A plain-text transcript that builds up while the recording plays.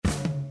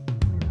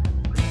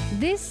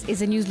This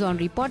is a News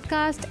Laundry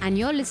podcast, and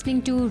you're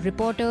listening to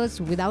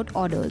Reporters Without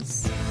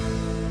Orders.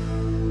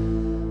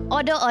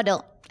 Order, order.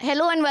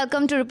 Hello and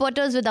welcome to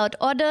Reporters Without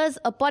Orders,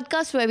 a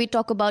podcast where we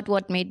talk about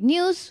what made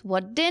news,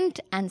 what didn't,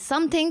 and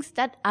some things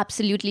that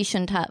absolutely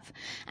shouldn't have.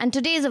 And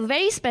today is a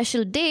very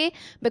special day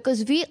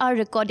because we are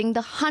recording the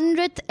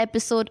 100th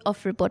episode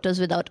of Reporters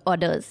Without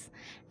Orders.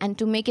 And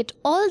to make it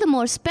all the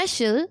more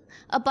special,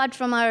 apart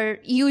from our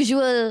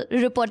usual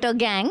reporter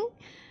gang,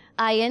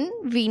 Ayan,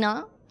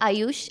 Veena,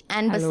 Ayush,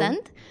 and Hello.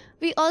 Basant,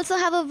 we also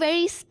have a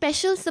very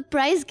special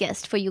surprise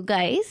guest for you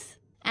guys.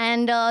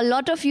 And a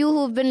lot of you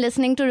who've been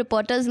listening to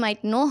Reporters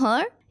might know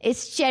her.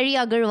 It's Cherry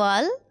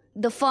Agarwal,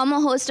 the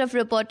former host of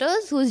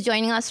Reporters, who's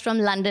joining us from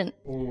London.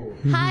 Oh.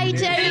 Hi,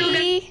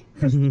 Cherry!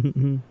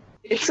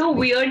 It's so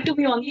weird to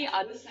be on the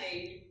other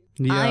side.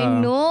 Yeah. I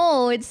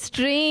know, it's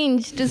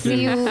strange to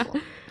see you.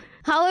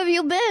 How have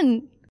you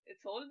been?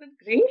 It's all been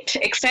great,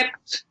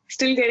 except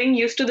still getting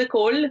used to the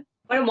cold.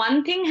 But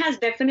one thing has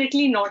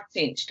definitely not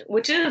changed,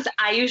 which is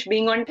Ayush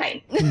being on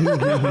time.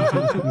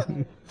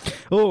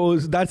 Oh,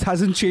 that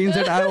hasn't changed,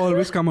 that I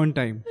always come on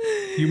time.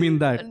 You mean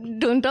that?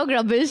 Don't talk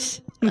rubbish.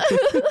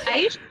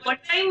 Ayush, what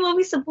time were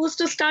we supposed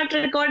to start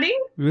recording?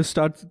 We're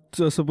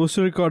supposed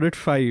to record at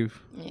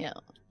 5. Yeah,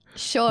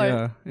 sure.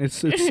 Yeah,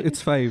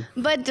 it's 5.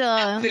 But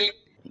Delhi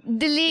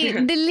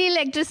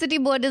Electricity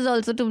Board is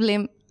also to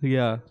blame.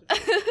 Yeah.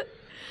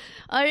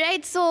 All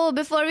right, so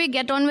before we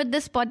get on with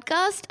this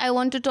podcast, I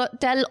want to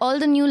tell all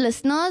the new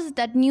listeners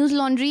that News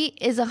Laundry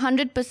is a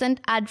 100%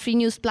 ad-free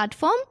news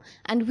platform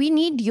and we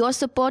need your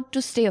support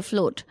to stay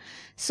afloat.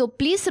 So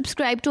please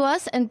subscribe to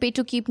us and pay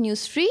to keep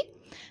news free.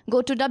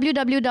 Go to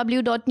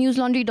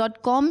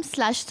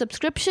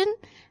www.newslaundry.com/subscription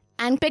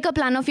and pick a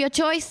plan of your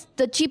choice.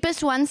 The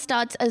cheapest one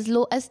starts as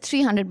low as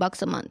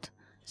 $300 a month.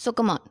 So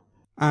come on.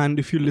 And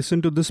if you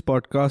listen to this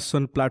podcast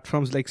on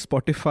platforms like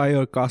Spotify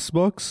or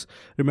Castbox,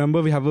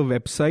 remember we have a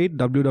website,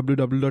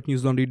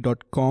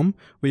 www.newslaundry.com,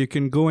 where you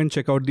can go and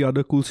check out the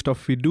other cool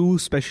stuff we do.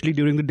 Especially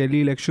during the Delhi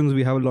elections,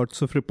 we have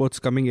lots of reports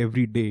coming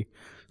every day.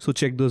 So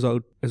check those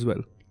out as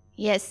well.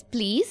 Yes,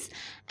 please.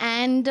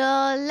 And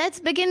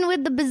let's begin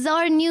with the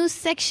bizarre news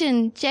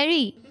section.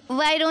 Cherry,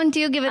 why don't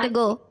you give it a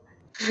go?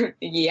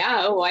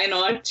 Yeah, why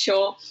not?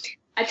 Sure.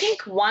 I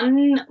think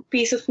one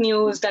piece of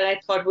news that I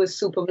thought was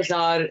super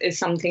bizarre is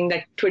something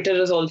that Twitter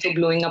is also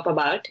blowing up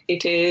about.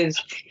 It is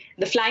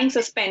the flying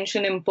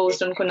suspension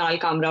imposed on Kunal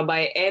Kamra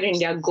by Air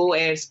India, Go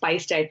Air,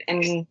 SpiceJet,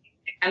 and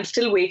I'm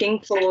still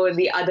waiting for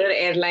the other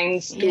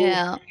airlines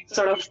to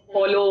sort of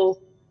follow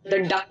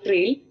the duck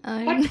trail.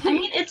 But I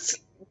mean, it's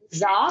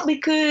bizarre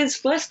because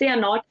first, they are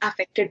not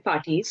affected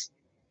parties.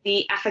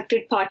 The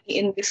affected party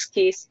in this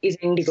case is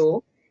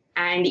Indigo.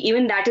 And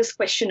even that is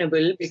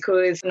questionable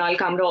because Kunal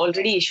Kamra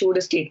already issued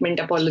a statement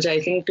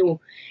apologizing to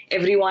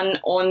everyone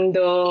on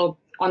the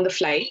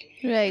flight.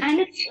 Right.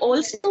 And it's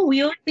also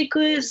weird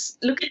because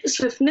look at the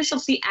swiftness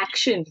of the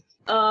action.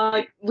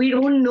 We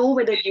don't know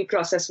whether due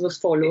process was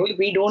followed.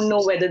 We don't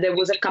know whether there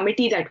was a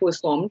committee that was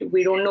formed.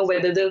 We don't know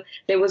whether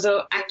there was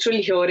an actual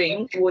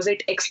hearing. Was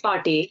it ex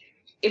parte?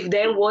 If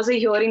there was a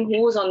hearing,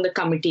 who was on the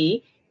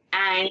committee?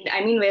 And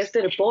I mean, where's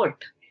the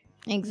report?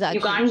 Exactly.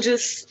 You can't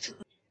just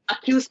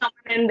accuse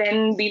someone and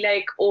then be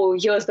like, oh,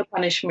 here's the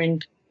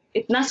punishment.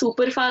 Itna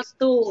super fast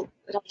to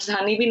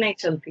Rajdhani bhi nahi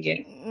chalti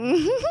hai.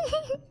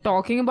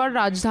 Talking about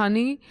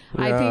Rajdhani,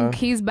 I think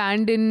he's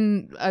banned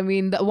in,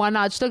 the one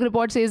Aaj Tak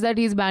report says that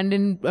he's banned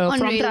in from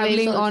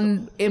travelling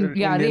on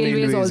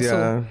railways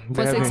also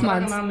for 6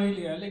 months.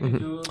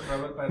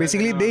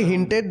 Basically, they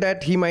hinted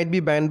that he might be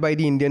banned by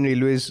the Indian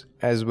Railways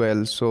as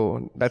well.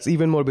 So that's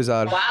even more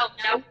bizarre. Wow,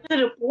 that was the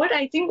report.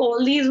 I think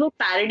all these were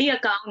parody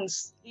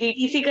accounts.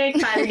 DTC ka ek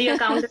parody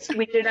account has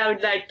tweeted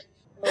out that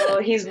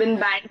he's been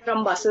banned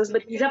from buses,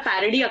 but these are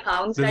parody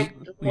accounts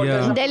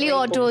Delhi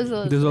Autos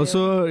also. There's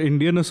also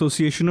Indian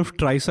Association of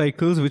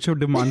Tricycles, which have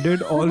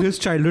demanded all his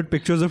childhood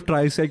pictures of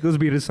tricycles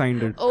be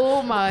rescinded.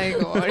 Oh my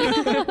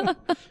god.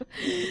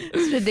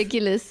 It's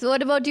ridiculous.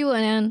 What about you,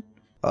 Anand?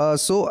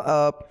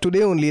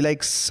 Today only,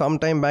 like some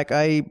time back,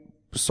 I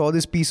saw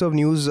this piece of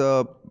news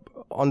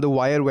on the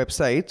Wire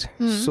website.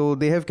 So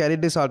they have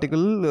carried this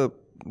article.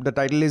 The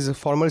title is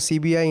Former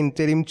CBI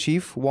Interim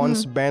Chief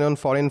Wants Ban on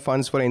Foreign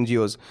Funds for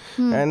NGOs.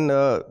 And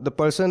the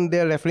person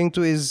they are referring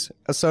to is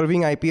a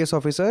serving IPS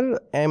officer,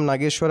 M.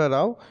 Nageshwara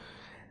Rao.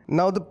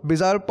 Now, the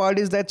bizarre part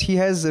is that he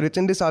has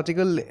written this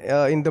article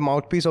in the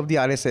mouthpiece of the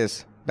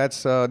RSS.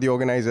 That's the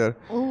organizer.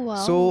 Oh, wow.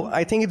 So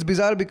I think it's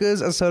bizarre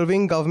because a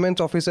serving government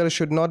officer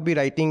should not be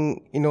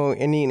writing,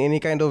 any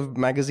kind of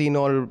magazine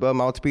or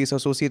mouthpiece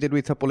associated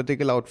with a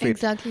political outfit.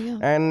 Exactly, yeah.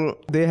 And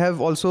they have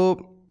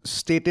also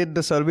stated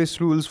the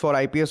service rules for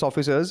IPS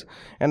officers,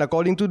 and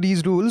according to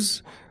these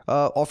rules,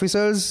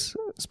 officers,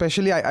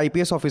 especially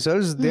IPS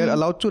officers, they are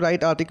allowed to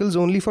write articles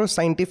only for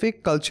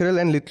scientific, cultural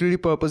and literary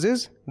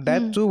purposes,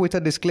 that too with a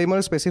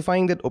disclaimer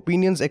specifying that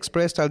opinions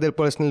expressed are their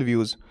personal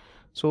views.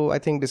 So I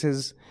think this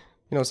is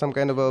some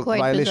kind of a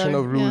Quite violation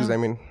bizarre, of rules.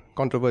 yeah.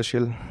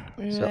 Controversial.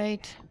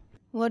 Right.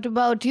 What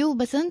about you,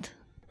 Basant?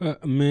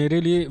 मेरे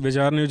लिए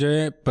विचार news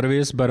है,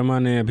 प्रवेश वर्मा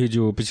ने अभी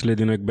जो पिछले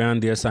दिनों एक बयान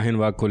दिया शाहीन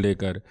बाग को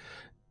लेकर।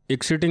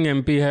 एक सिटिंग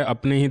एमपी है,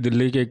 अपने ही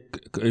दिल्ली के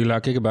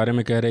इलाके के बारे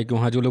में कह रहे हैं कि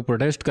वहाँ जो लोग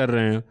प्रोटेस्ट कर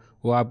रहे हैं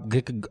वो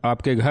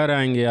आपके घर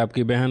आएंगे,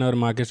 आपकी बहन और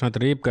माँ के साथ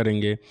रेप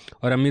करेंगे,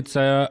 और अमित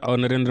शाह और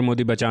नरेंद्र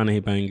मोदी बचा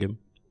नहीं पाएंगे।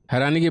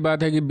 हैरानी की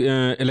बात है कि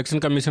इलेक्शन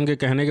कमीशन के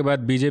कहने के बाद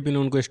बीजेपी ने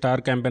उनको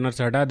स्टार कैंपेनर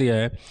से हटा दिया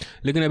है,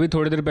 लेकिन अभी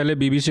थोड़ी देर पहले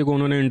बीबीसी को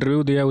उन्होंने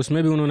इंटरव्यू दिया,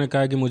 उसमें भी उन्होंने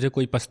कहा कि मुझे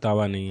कोई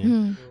पछतावा नहीं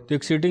है। तो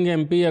एक सिटिंग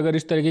एमपी अगर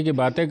इस तरीके की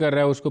बातें कर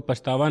रहा है, उसको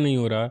पछतावा नहीं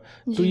हो रहा,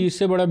 तो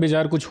इससे बड़ा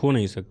बेजार कुछ हो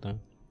नहीं सकता।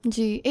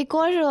 जी, एक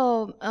और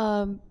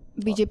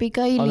बीजेपी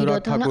का ही लीडर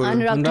था ना,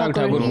 Anurag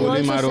Thakur,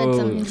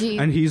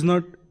 and he's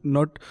not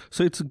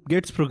so it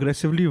gets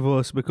progressively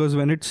worse, because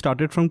when it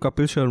started from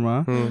Kapil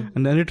Sharma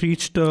and then it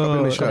reached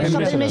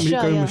Kapil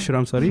Mishra,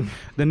 I'm sorry,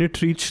 then it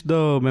reached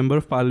the member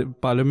of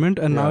parliament,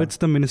 and now it's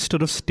the minister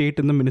of state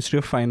in the Ministry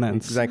of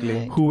Finance,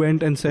 who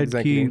went and said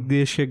ki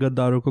desh ke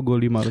gaddaron ko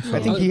goli maro. I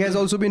think he has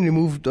also been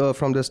removed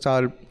from the star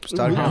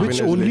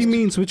which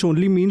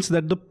only means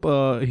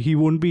that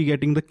he won't be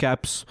getting the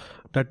caps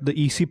that the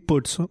EC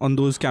puts on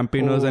those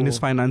campaigners, and his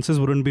finances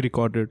wouldn't be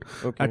recorded.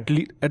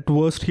 At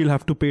worst, he'll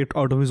have to pay it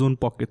out of his own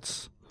pockets.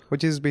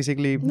 Which is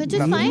basically which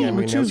is fine.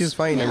 Which is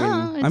fine.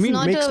 I mean,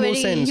 makes no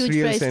sense,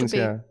 real sense.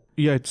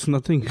 Yeah, it's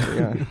nothing.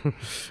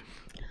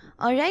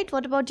 All right,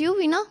 what about you,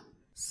 Veena?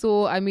 So,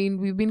 I mean,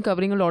 we've been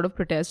covering a lot of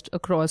protests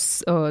across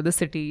the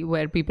city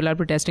where people are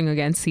protesting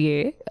against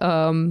CA.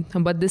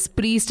 But this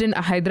priest in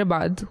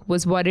Hyderabad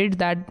was worried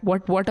that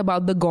what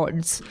about the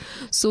gods?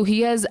 So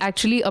he has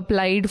actually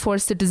applied for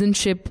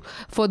citizenship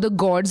for the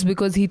gods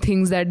because he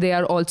thinks that they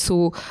are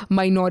also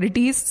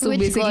minorities. So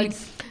which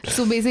gods?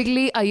 So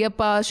basically,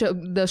 Ayyappa,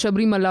 the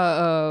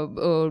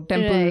Sabrimala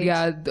temple,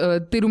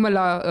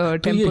 Tirumala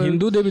temple. तो ये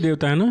हिंदू देवी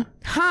देवता है ना?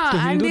 हाँ, तो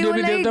हिंदू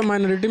देवी देवता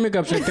minority में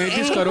कब से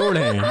 33 करोड़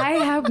हैं? I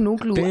have no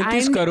clue.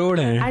 33 crore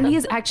हैं. And he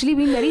has actually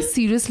been very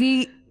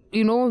seriously,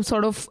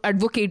 sort of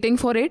advocating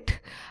for it,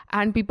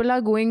 and people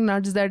are going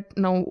nuts that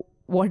now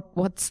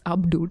what's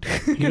up, dude?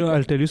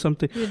 I'll tell you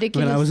something.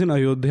 Ridiculous. When I was in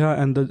Ayodhya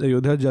and the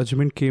Ayodhya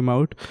judgment came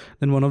out,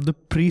 then one of the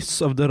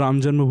priests of the Ram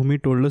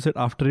Janmabhoomi told us that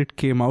after it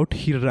came out,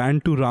 he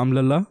ran to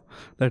Ramlala,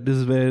 that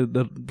is where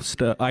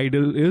the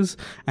idol is,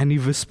 and he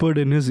whispered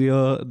in his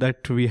ear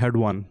that we had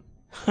won.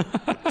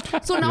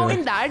 So now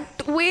in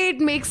that way it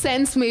makes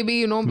sense,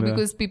 maybe,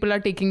 because people are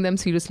taking them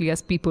seriously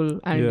as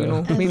people,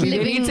 and maybe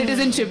they need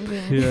citizenship.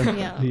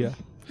 Yeah.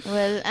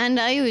 Well, and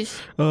Ayush?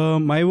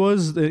 I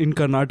was in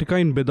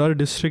Karnataka, in Bidar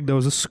district. There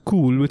was a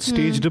school which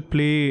staged a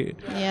play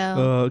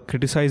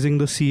criticizing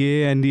the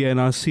CA and the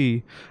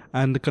NRC,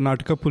 and the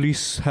Karnataka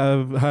police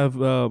have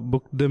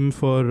booked them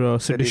for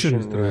sedition.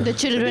 The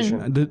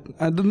children.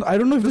 I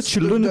don't know if the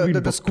children have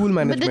been the school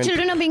management. But the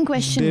children are being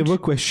questioned. They were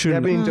questioned. They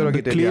have been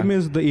interrogated. The claim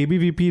is the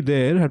ABVP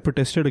there had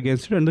protested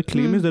against it, and the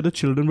claim is that the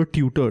children were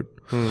tutored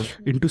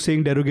into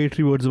saying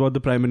derogatory words about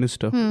the Prime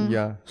Minister.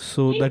 Yeah.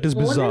 So that is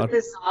bizarre.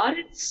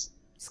 It's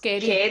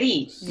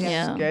scary.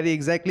 Yeah. Scary,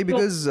 exactly,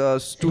 because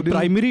The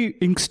primary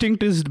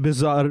instinct is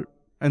bizarre,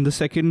 and the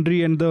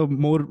secondary and the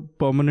more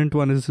permanent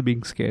one is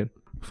being scared.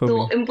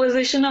 So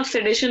imposition of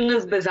sedition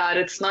is bizarre.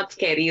 It's not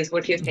scary, is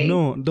what you're saying.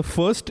 No, the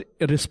first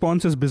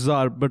response is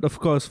bizarre, but of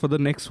course, for the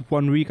next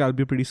 1 week, I'll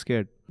be pretty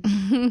scared.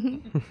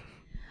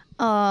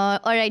 All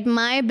right,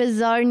 my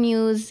bizarre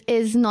news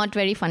is not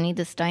very funny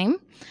this time.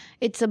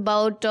 It's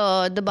about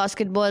the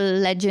basketball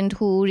legend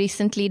who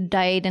recently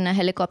died in a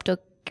helicopter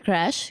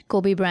crash,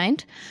 Kobe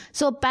Bryant.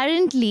 So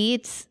apparently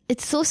it's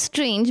so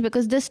strange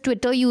because this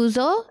Twitter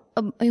user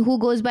who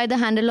goes by the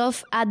handle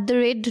of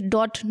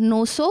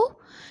 @.noso,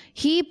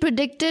 he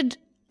predicted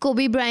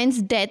Kobe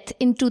Bryant's death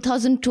in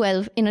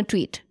 2012 in a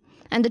tweet.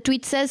 And the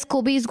tweet says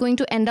Kobe is going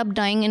to end up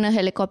dying in a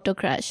helicopter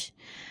crash.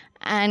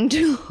 And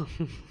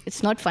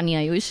it's not funny,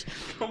 Ayush.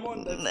 Come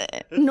on.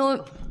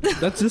 No.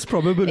 That's just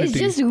probability. It's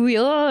just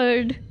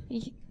weird.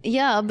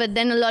 Yeah, but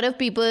then a lot of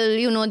people,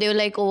 they were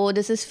like, oh,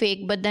 this is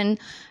fake. But then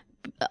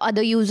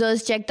other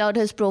users checked out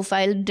his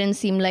profile, didn't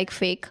seem like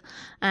fake.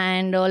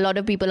 And a lot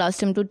of people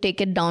asked him to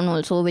take it down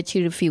also, which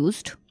he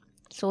refused.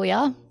 So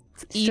yeah,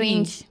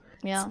 strange.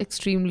 Yeah. It's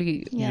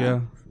extremely.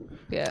 Yeah.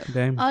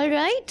 Damn. All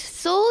right.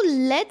 So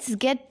let's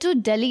get to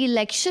Delhi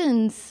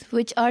elections,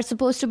 which are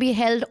supposed to be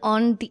held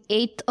on the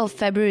 8th of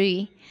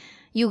February.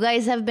 You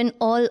guys have been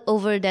all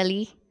over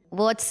Delhi.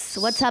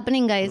 What's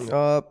happening, guys?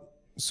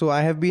 So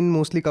I have been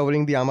mostly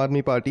covering the Aam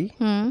Aadmi Party,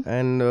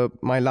 and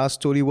my last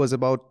story was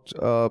about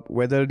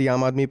whether the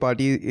Aam Aadmi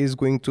Party is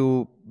going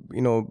to,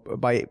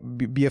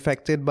 be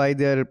affected by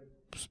their,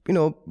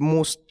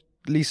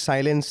 mostly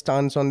silent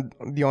stance on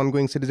the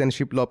ongoing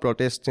citizenship law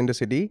protests in the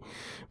city,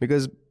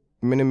 because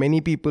many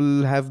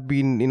people have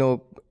been,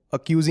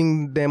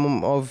 accusing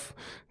them of,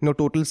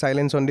 total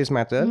silence on this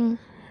matter.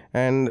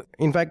 And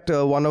in fact,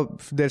 one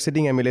of their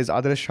sitting MLAs,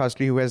 Adarsh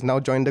Shastri, who has now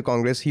joined the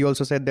Congress, he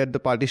also said that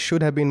the party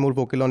should have been more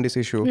vocal on this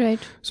issue. Right.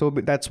 So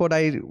that's what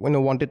I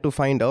wanted to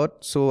find out.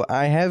 So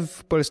I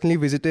have personally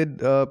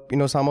visited,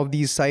 some of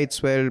these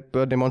sites where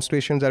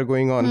demonstrations are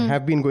going on,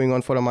 have been going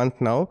on for a month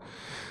now.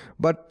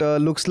 but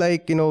looks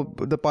like,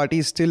 the party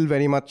is still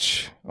very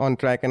much on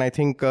track, and I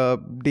think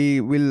they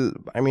will,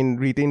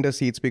 retain the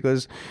seats,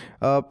 because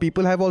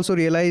people have also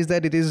realized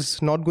that it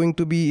is not going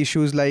to be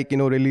issues like,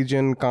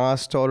 religion,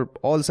 caste, or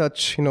all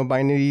such,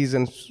 binaries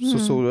and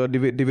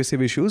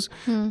divisive issues.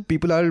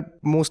 People are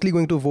mostly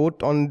going to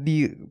vote on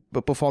the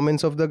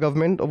performance of the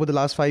government over the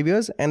last 5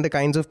 years and the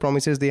kinds of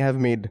promises they have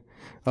made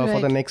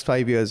for the next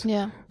 5 years.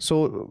 Yeah.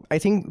 So I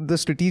think the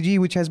strategy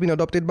which has been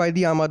adopted by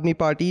the Aam Aadmi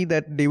Party,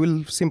 that they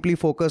will simply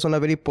focus on a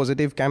very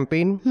positive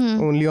campaign,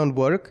 only on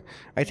work,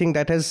 I think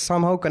that has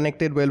somehow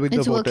connected well with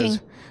the voters. Working.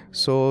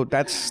 So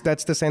that's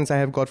the sense I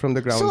have got from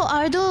the ground. So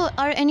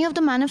are any of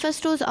the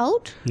manifestos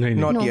out?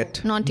 Not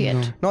yet. Not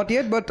yet. Not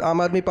yet, but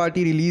Aam Aadmi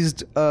Party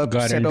released a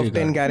set of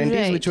 10 guarantees,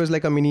 Right. which was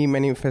like a mini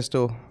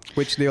manifesto,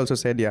 which they also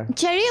said, yeah.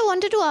 Cherry, I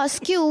wanted to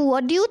ask you,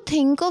 what do you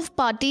think of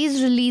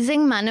parties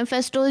releasing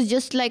manifestos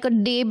just like a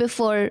day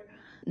before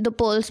the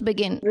polls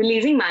begin?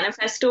 Releasing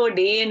manifesto a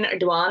day in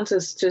advance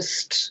is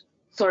just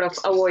sort of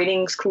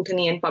avoiding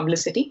scrutiny and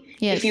publicity.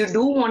 Yes. If you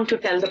do want to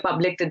tell the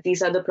public that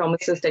these are the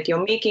promises that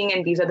you're making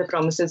and these are the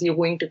promises you're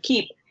going to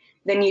keep,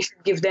 then you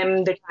should give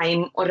them the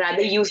time, or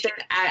rather use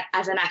that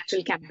as an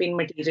actual campaign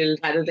material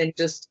rather than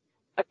just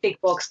a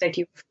tick box that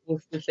you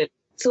fulfill.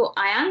 So,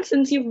 Ayan,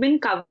 since you've been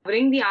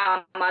covering the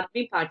Aam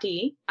Aadmi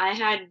Party, I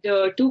had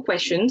 2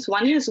 questions.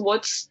 One is,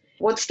 what's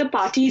the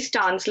party's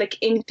stance, like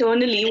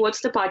internally,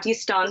 what's the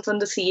party's stance on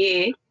the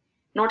CAA?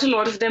 Not a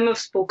lot of them have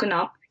spoken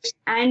up.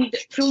 And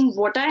from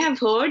what I have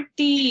heard,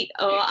 the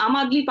Aam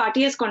Aadmi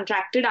Party has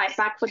contracted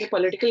IPAC for the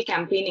political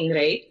campaigning,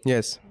 right?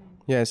 Yes.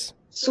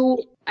 So,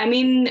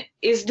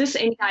 is this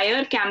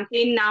entire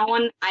campaign now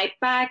on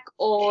IPAC,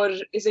 or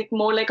is it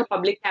more like a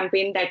public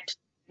campaign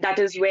that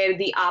is where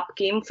the AAP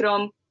came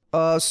from?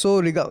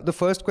 The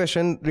first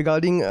question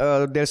regarding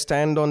their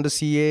stand on the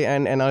CA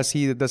and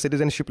NRC, the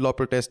citizenship law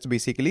protests,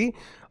 basically,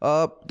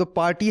 the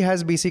party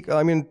has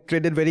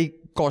treaded very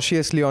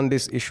cautiously on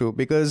this issue,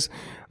 because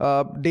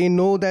they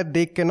know that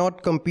they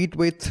cannot compete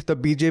with the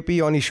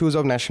BJP on issues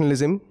of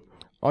nationalism,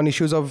 on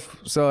issues of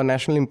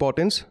national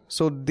importance.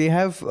 So they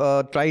have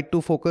tried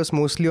to focus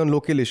mostly on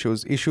local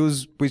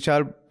issues which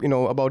are,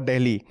 about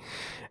Delhi.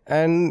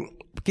 And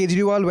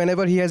Kejriwal,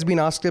 whenever he has been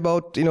asked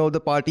about,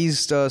 the party's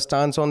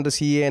stance on the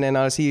CA and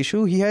NRC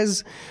issue, he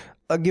has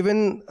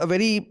given a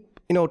very,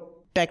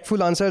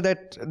 tactful answer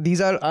that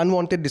these are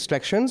unwanted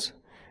distractions.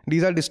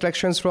 These are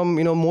distractions from,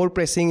 more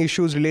pressing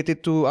issues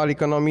related to our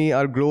economy,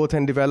 our growth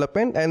and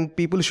development, and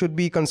people should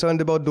be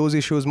concerned about those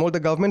issues more. The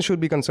government should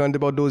be concerned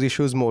about those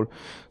issues more.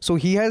 So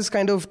he has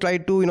kind of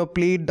tried to,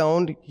 play it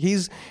down.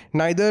 He's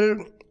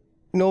neither,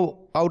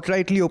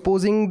 outrightly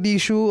opposing the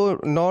issue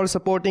nor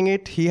supporting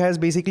it. He has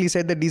basically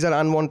said that these are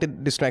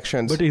unwanted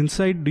distractions. But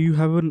inside, do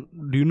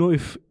you know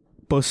if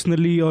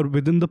personally or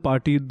within the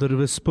party the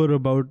whisper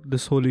about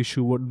this whole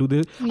issue, what do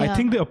they? Yeah. I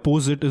think they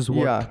oppose it is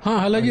what. Yeah. हाँ,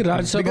 हालांकि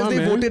Rajya Sabha Because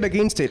they voted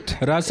against it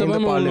Rajya Sabha in the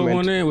में उन लोगों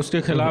parliament. ने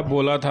उसके खिलाफ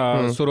बोला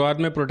था, शुरुआत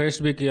में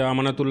प्रोटेस्ट भी किया,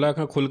 अमानतुल्लाह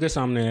का खुल के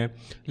सामने है,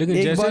 लेकिन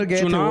एक बार जैसे गए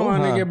थे चुनाव वो,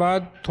 आने हाँ. के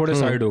बाद थोड़े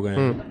साइड हो गए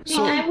हैं.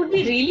 So I would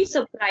be really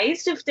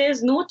surprised if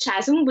there's no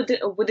chasm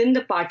within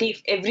the party,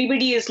 if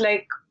everybody is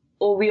like,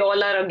 oh, we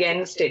all are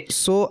against it.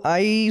 So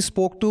I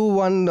spoke to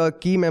one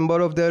key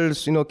member of their,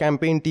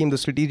 campaign team, the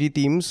strategy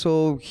team.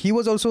 So he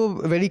was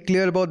also very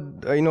clear about,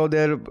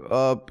 their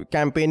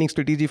campaigning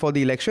strategy for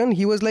the election.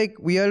 He was like,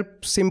 we are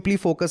simply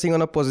focusing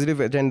on a positive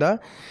agenda,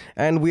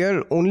 and we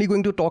are only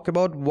going to talk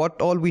about what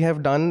all we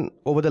have done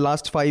over the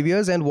last 5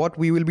 years and what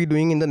we will be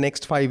doing in the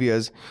next 5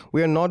 years.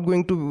 We are not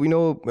going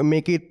to,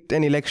 make it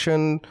an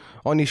election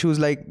on issues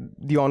like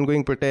the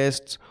ongoing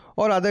protests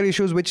or other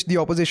issues which the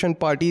opposition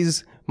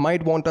parties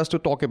might want us to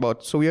talk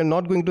about. So we are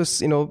not going to,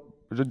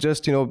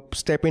 just,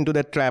 step into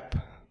that trap.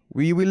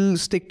 We will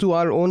stick to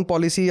our own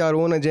policy, our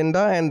own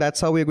agenda, and that's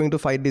how we're going to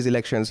fight these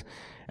elections.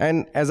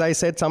 And as I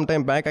said some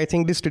time back, I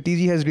think this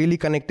strategy has really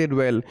connected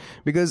well,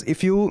 because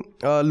if you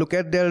look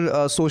at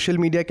their social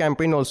media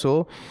campaign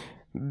also,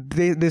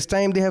 this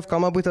time they have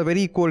come up with a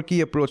very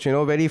quirky approach,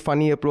 very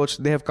funny approach.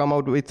 They have come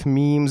out with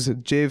memes,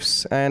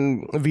 GIFs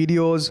and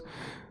videos.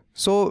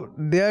 So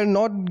they are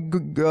not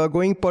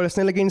going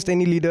personal against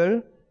any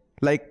leader,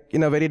 like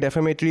in a very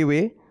defamatory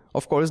way.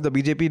 Of course, the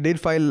BJP did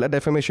file a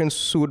defamation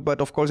suit, but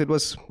of course it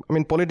was,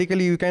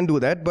 politically you can do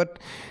that. But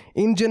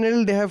in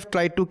general, they have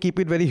tried to keep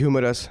it very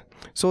humorous.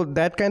 So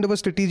that kind of a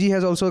strategy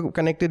has also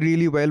connected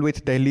really well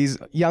with Delhi's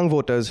young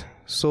voters.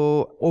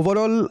 So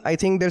overall, I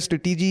think their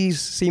strategy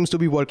seems to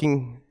be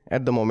working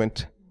at the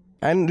moment.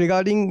 And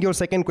regarding your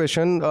second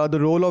question, the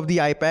role of the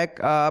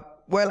IPAC,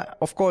 well,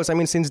 of course,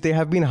 since they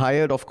have been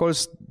hired, of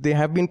course, they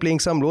have been playing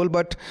some role,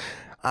 but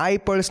I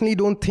personally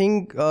don't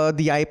think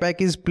the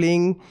IPAC is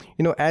playing,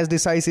 as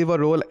decisive a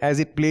role as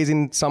it plays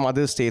in some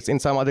other states, in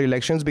some other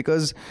elections,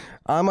 because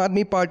Aam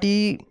Aadmi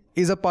Party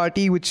is a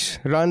party which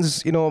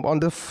runs, on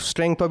the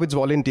strength of its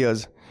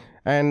volunteers.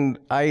 And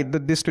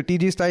the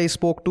strategist I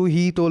spoke to,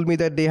 he told me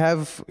that they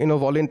have, you know,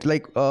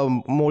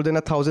 more than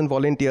 1,000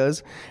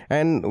 volunteers.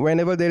 And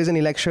whenever there is an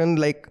election,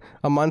 like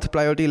a month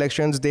prior to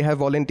elections, they have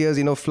volunteers,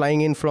 you know,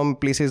 flying in from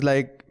places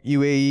like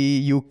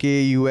UAE, UK,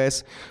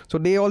 US. So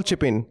they all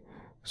chip in.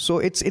 So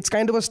it's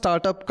kind of a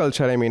startup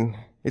culture. I mean,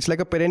 it's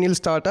like a perennial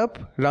startup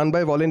run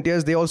by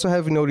volunteers. They also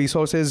have, you know,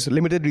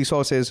 limited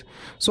resources.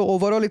 So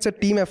overall, it's a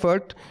team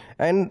effort.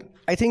 And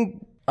I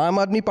think Aam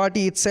Aadmi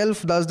Party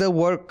itself does the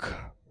work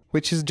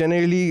which is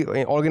generally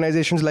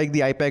organizations like the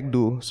IPAC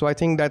do. So I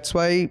think that's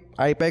why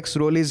IPAC's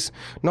role is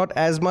not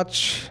as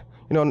much,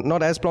 you know,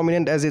 not as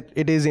prominent as it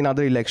is in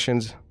other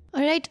elections.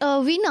 All right,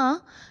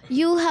 Veena,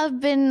 you have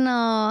been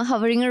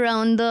hovering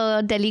around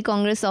the Delhi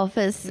Congress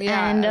office,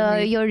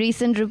 and your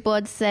recent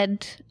report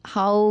said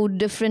how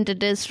different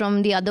it is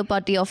from the other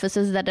party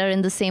offices that are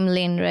in the same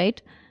lane,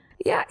 right?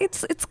 Yeah,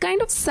 it's kind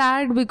of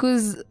sad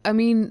because, I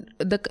mean,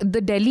 the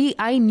Delhi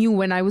I knew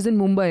when I was in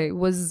Mumbai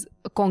was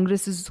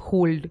Congress's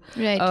hold.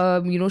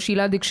 Right. You know,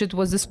 Sheila Dikshit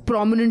was this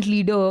prominent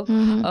leader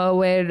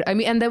where, I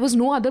mean, and there was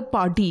no other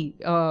party,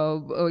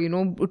 you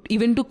know,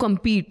 even to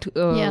compete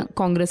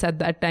Congress at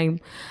that time.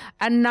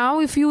 And now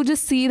if you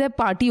just see their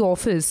party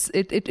office,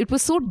 it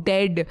was so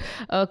dead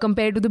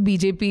compared to the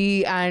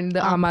BJP and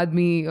the Aam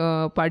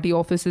Aadmi party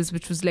offices,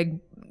 which was like,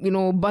 you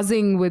know,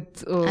 buzzing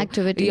with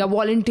activity. Yeah,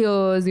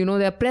 volunteers, you know,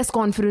 their press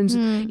conference.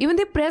 Even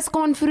their press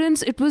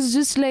conference, it was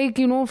just like,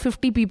 you know,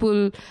 50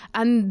 people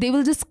and they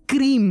will just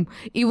scream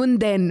even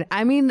then.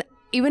 I mean,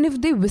 even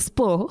if they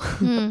whisper,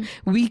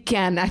 we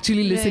can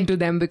actually listen to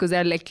them because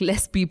there are like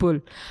less people.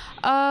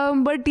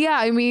 But yeah,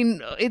 I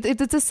mean,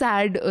 it's a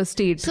sad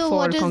state so for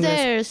what is Congress.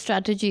 their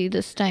strategy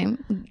this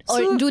time?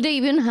 Or do they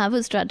even have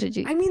a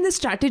strategy? I mean, the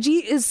strategy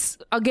is,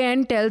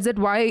 again, tells that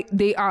why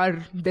they are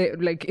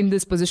like in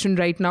this position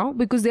right now,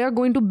 because they are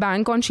going to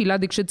bank on Sheila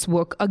Dikshit's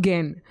work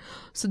again.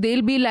 So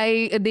they'll be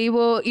like,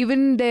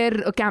 even their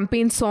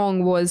campaign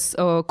song was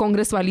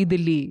Congress Wali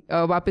Delhi.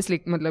 Wapis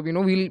like, matlab, you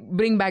know, we'll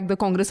bring back the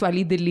Congress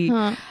Wali Delhi.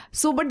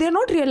 So, but they're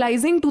not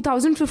realizing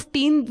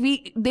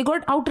 2015, they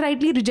got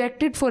outrightly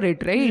rejected for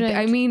it, right?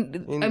 I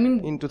mean,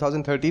 in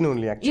 2013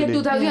 only, actually. Yeah,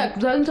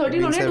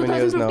 2013 only.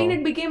 2015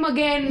 it became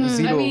again,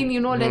 Zero. I mean,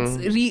 you know, let's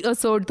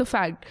reassert the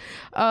fact.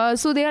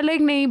 So they are like,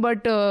 nay,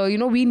 but, you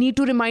know, we need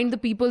to remind the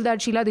people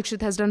that Sheila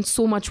Dikshit has done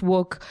so much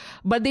work,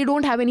 but they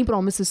don't have any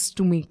promises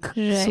to make.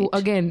 Right. So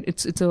again,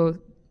 it's a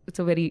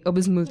very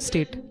abysmal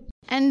state.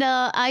 And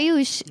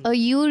Ayush,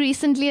 you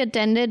recently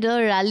attended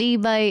a rally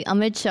by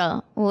Amit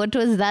Shah. What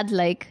was that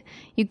like?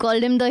 You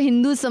called him the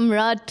Hindu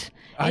Samrat.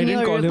 I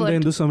didn't call him the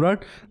Hindu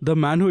Samrat. The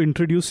man who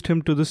introduced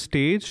him to the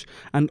stage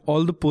and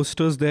all the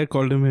posters there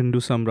called him Hindu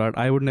Samrat.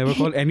 I would never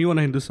call anyone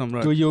a Hindu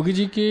Samrat. तो योगी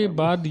जी के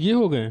बाद ये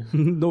हो गए?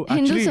 No,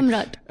 Hindu actually,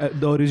 Samrat.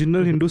 The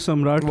original Hindu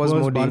Samrat was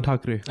Bal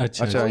Thackeray.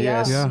 अच्छा.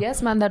 yes. Yeah.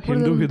 Yes, man, that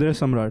Hindu was Hridaya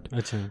Samrat.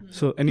 अच्छा.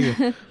 So anyway,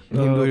 Hindu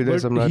Hridaya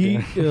but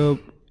Samrat,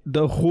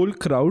 the whole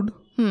crowd,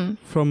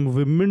 from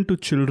women to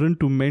children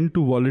to men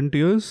to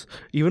volunteers,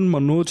 even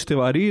Manoj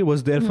Tiwari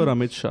was there for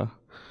Amit Shah.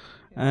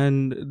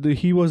 And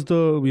he was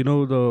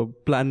the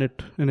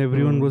planet, and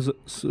everyone was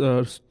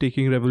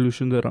taking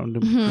revolutions around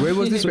him. Where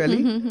was this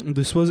rally?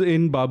 This was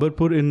in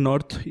Babarpur in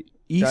North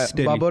East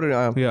Delhi.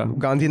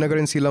 Gandhinagar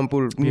and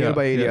Silampur,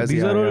 nearby areas.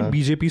 These are all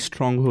BJP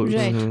strongholds.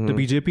 Right. The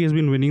BJP has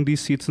been winning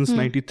these seats since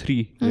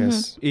 93.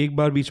 Yes. एक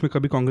बार बीच में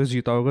कभी कांग्रेस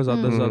जीता होगा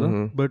ज़्यादा से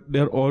ज़्यादा, but they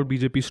are all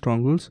BJP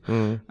strongholds.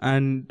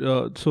 And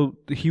so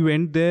he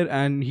went there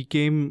and he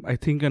came, I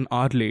think, an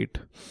hour late.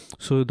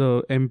 So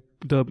the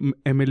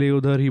MLA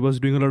udhar, he was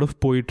doing a lot of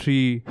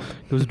poetry,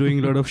 he was doing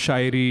a lot of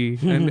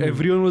shairi, and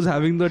everyone was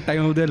having the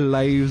time of their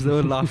lives. They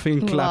were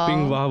laughing,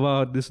 clapping, wah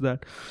wah, this,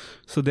 that.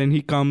 So then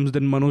he comes,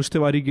 then Manoj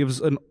Tiwari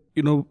gives an,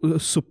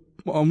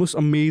 almost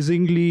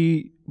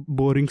amazingly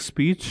boring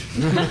speech.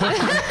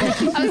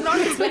 I was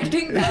not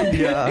expecting that.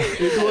 Yeah.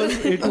 It was.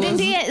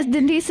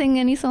 Didn't he sing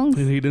any songs?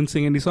 He didn't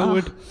sing any song,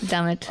 but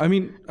Damn it. I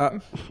mean,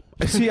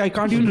 see, I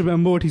can't even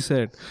remember what he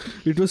said.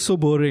 It was so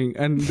boring.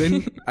 And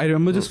then I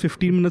remember just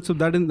 15 minutes of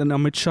that, and then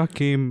Amit Shah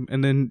came,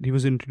 and then he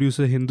was introduced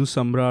as Hindu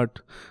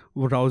Samrat,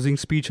 rousing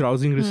speech,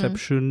 rousing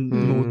reception,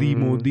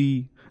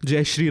 Modi,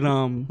 Jai Shri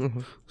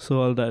Ram,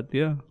 so all that,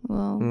 yeah.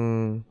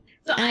 Wow.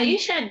 So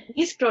Ayush, at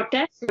these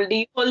protests, do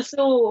you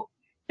also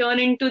turn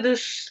into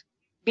this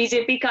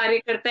BJP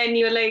karyakarta and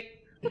you're like...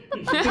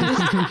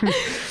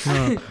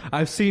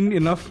 I've seen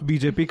enough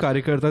BJP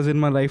karyakartas in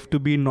my life to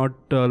be not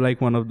like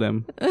one of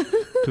them,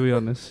 to be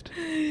honest.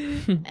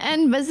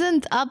 And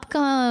Basant, आप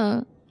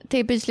कहाँ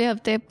थे पिछले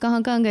हफ्ते?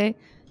 कहाँ गए?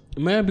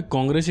 मैं अभी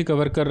कांग्रेस ही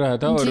cover कर रहा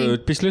था,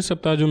 और पिछले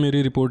सप्ताह जो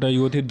मेरी रिपोर्ट आई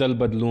वो थी दल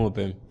बदलुओं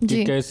पे,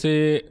 कि कैसे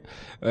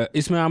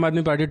इसमें आम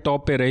आदमी पार्टी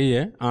टॉप पे रही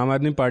है. आम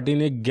आदमी पार्टी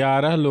ने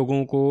 11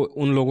 लोगों को,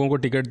 उन लोगों को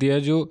टिकट दिया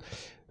जो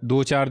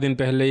 2-4 दिन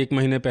पहले, 1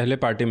 महीने पहले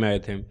पार्टी में आए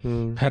थे.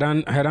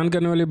 हैरान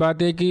करने वाली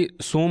बात है कि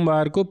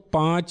सोमवार को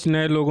 5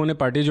 नए लोगों ने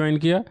पार्टी ज्वाइन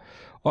किया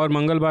और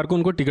मंगलवार को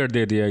उनको टिकट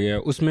दे दिया गया।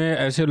 उसमें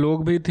ऐसे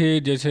लोग भी थे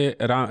जैसे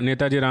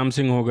नेताजी राम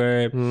सिंह हो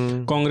गए,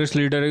 कांग्रेस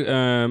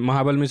लीडर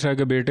महाबल मिश्रा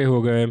के बेटे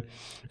हो गए,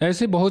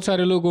 ऐसे बहुत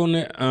सारे लोगों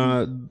ने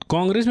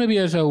कांग्रेस में भी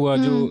ऐसा हुआ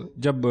जो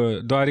जब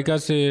द्वारिका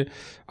से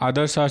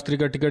आदर्श शास्त्री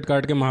का टिकट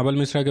काट के महाबल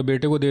मिश्रा के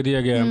बेटे को दे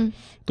दिया गया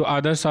तो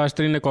आदर्श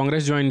शास्त्री ने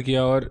कांग्रेस ज्वाइन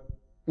किया और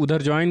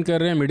उधर ज्वाइन कर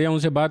रहे हैं, मीडिया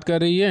उनसे बात कर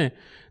रही है,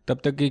 तब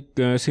तक एक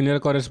सीनियर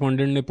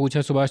कॉरेस्पॉन्डेंट ने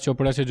पूछा सुभाष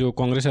चोपड़ा से जो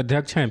कांग्रेस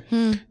अध्यक्ष हैं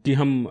कि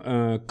हम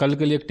कल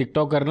के लिए एक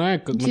टिकटॉक करना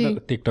है,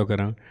 मतलब टिकटॉक कर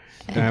रहा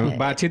हूँ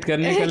बातचीत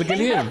करने कल के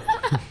लिए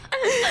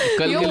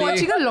You're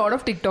watching a lot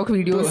of TikTok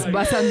videos,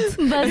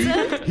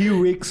 Basant. He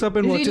wakes up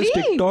and watches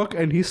TikTok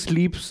and he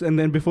sleeps and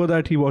then before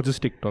that he watches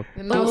TikTok.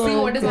 Now see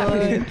what is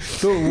happening.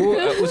 तो वो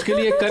उसके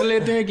लिए कर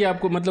लेते हैं कि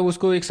आपको मतलब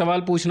उसको एक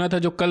सवाल पूछना था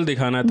जो कल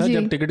दिखाना था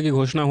जब टिकट की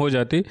घोषणा हो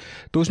जाती,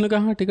 तो उसने कहा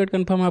हाँ टिकट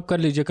कंफर्म आप कर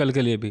लीजिए कल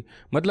के लिए भी।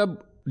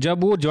 मतलब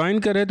जब वो ज्वाइन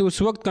कर रहे थे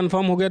उस वक्त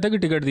कंफर्म हो गया था कि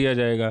टिकट दिया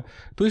जाएगा।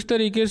 तो इस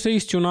तरीके से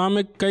इस चुनाव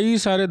में कई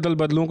सारे दल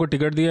बदलों को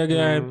टिकट दिया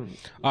गया है।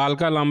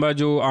 अलका लांबा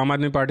जो आम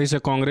आदमी पार्टी से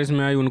कांग्रेस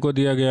में आई उनको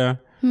दिया गया।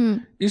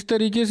 इस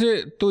तरीके से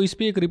तो इस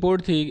पे एक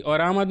रिपोर्ट थी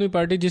और आम आदमी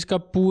पार्टी जिसका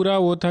पूरा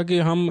वो था कि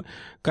हम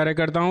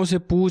कार्यकर्ताओं से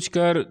पूछ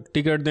कर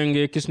टिकट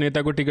देंगे, किस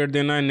नेता को टिकट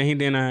देना है नहीं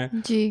देना है,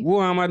 वो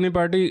आम आदमी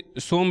पार्टी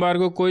सोमवार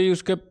को कोई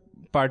उसके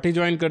पार्टी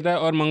ज्वाइन करता है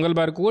और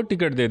मंगलवार को वो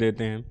टिकट दे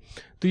देते हैं।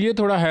 तो ये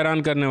थोड़ा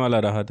हैरान करने वाला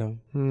रहा था।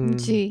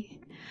 जी।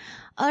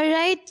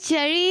 Alright,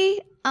 Cherry,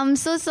 I'm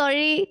so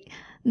sorry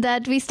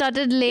that we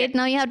started late.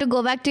 Now you have to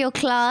go back to your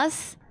class.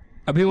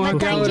 अभी वहाँ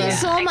But thank you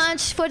so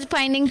much for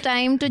finding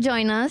time to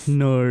join us.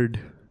 Nerd.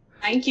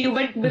 Thank you.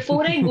 But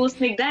before I go,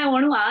 Snigdha, I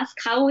want to ask,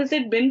 how has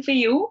it been for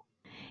you?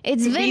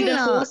 It's to been be the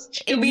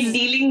host, to be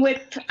dealing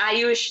with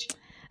Ayush.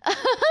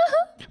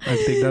 I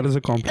take that as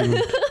a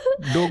compliment.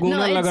 No,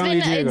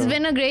 it's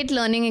been a great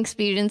learning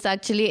experience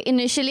actually.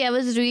 Initially, I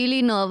was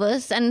really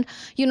nervous, and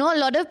you know, a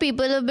lot of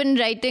people have been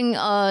writing,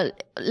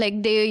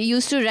 like they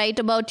used to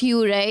write about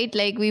you, right?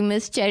 Like we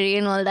miss Cherry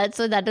and all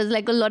that. So that was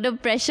like a lot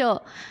of pressure.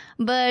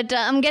 But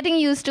I'm getting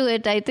used to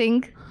it, I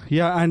think.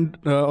 Yeah, and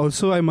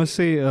also I must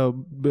say,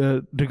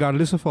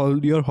 regardless of all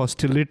your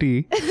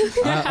hostility,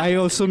 I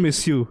also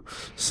miss you.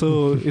 So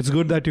it's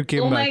good that you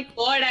came back.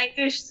 Oh my God,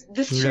 Ayush,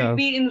 this should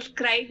be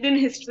inscribed in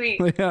history.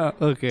 Yeah,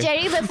 okay.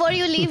 Cherry, before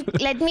you leave,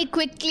 let me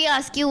quickly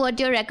ask you what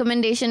your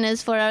recommendation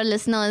is for our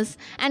listeners.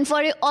 And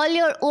for all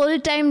your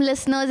old-time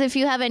listeners, if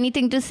you have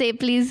anything to say,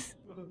 please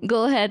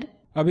go ahead.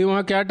 अभी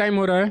वहाँ क्या time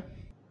हो रहा है?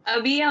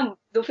 अभी हम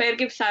दोपहर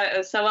के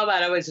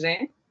 12:15 बज रहे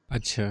हैं.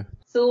 अच्छा.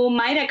 So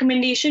my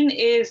recommendation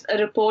is a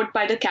report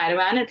by The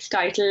Caravan. It's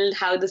titled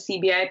How the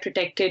CBI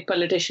Protected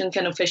Politicians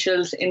and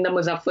Officials in the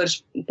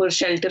Muzaffarpur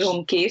Shelter Home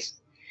Case.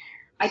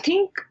 I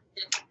think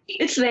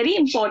it's very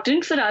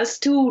important for us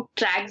to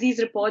track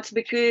these reports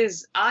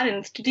because our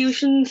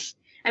institutions,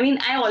 I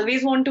mean, I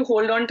always want to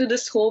hold on to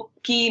this hope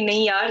ki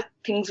nahi yaar,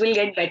 things will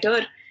get better.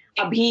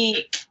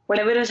 Abhi,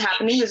 whatever is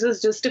happening, this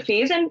is just a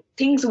phase and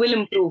things will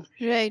improve.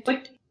 Right.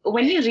 But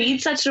when you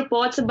read such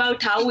reports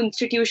about how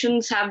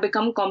institutions have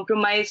become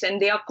compromised and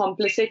they are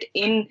complicit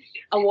in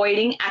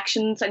avoiding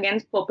actions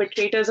against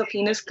perpetrators of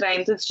heinous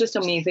crimes, it's just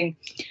amazing.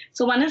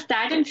 So one is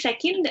that. And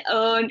second,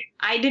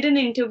 I did an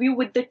interview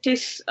with the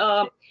TIS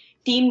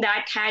team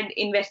that had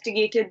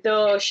investigated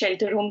the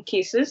shelter home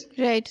cases.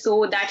 Right.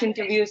 So that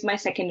interview is my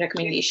second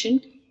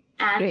recommendation.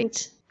 And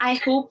Great. I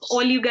hope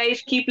all you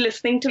guys keep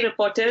listening to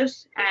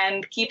reporters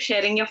and keep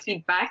sharing your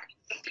feedback,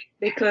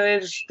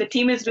 because the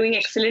team is doing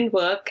excellent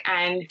work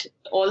and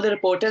all the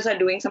reporters are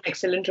doing some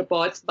excellent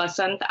reports.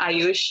 Basant,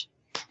 Ayush,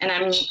 and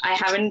I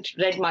haven't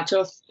read much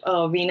of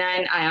Veena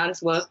and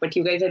Ayan's work, but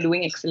you guys are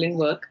doing excellent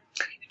work.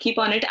 Keep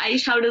on it.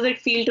 Ayush, how does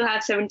it feel to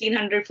have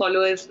 1,700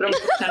 followers from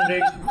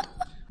 600?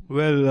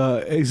 Well,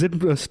 is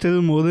it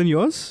still more than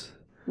yours?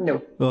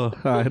 No. Oh,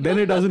 then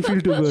it doesn't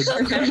feel too good.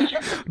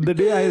 The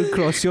day I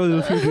cross yours,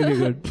 it'll feel really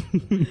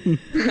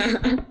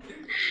good.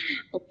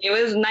 Okay, it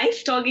was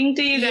nice talking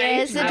to you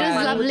guys. Yes, it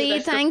was lovely.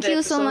 Thank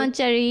you so much,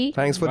 Cherry.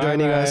 Thanks for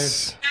joining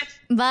us.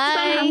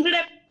 Bye. 100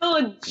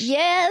 episodes.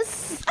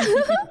 Yes.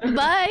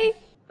 Bye.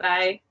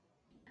 Bye.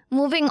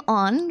 Moving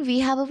on, we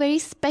have a very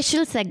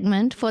special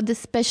segment for this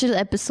special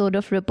episode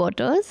of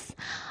Reporters.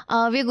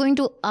 We're going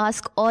to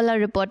ask all our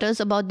reporters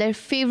about their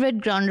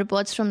favorite ground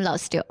reports from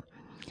last year.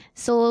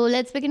 So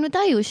let's begin with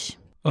Ayush.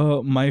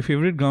 My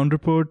favorite ground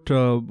report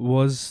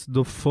was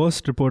the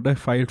first report I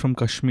filed from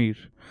Kashmir.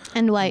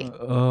 And why?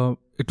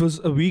 It was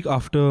a week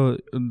after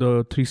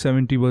the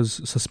 370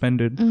 was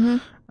suspended,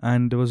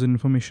 and there was an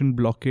information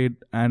blockade,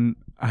 and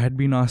I had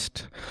been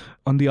asked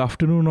on the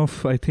afternoon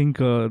of, I think,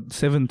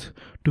 7th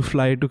to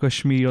fly to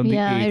Kashmir on the 8th.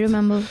 Yeah, I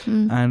remember.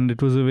 And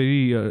it was a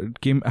very,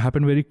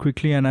 happened very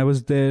quickly, and I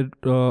was there,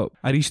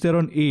 I reached there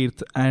on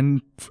 8th,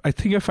 and I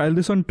think I filed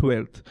this on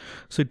 12th.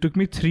 So it took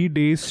me 3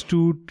 days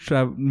to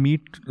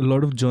meet a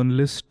lot of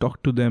journalists,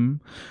 talk to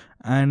them,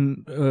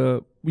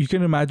 and you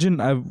can imagine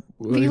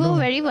we were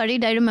very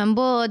worried. I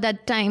remember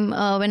that time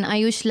when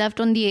Ayush left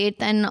on the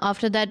 8th, and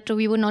after that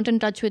we were not in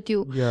touch with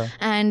you. Yeah.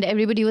 And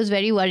everybody was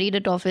very worried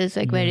at office,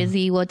 like where is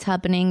he, what's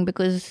happening,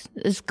 because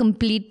it's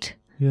complete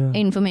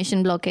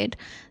information blockade.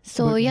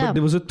 So but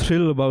there was a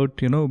thrill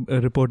about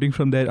reporting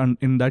from there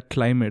in that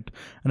climate.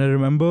 And I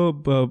remember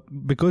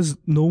because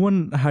no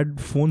one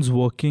had phones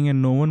working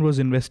and no one was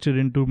invested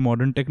into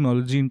modern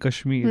technology in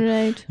Kashmir.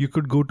 Right. You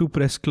could go to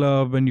press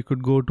club and you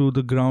could go to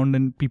the ground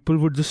and people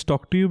would just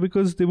talk to you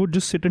because they would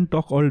just sit and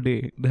talk all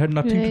day. They had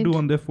nothing to do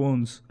on their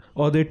phones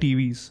or their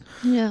TVs.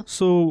 Yeah.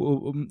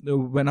 So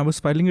when I was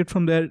filing it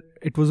from there,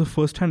 it was a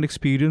first-hand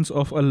experience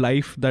of a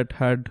life that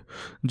had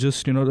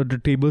just,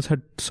 the tables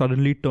had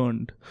suddenly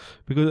turned.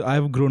 Because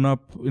I've grown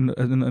up in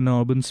an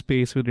urban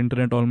space with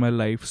internet all my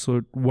life.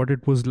 So what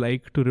it was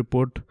like to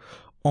report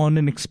on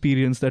an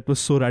experience that was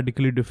so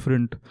radically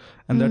different.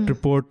 And that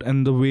report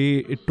and the way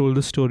it told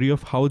the story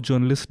of how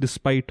journalists,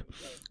 despite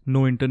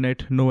no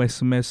internet, no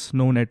SMS,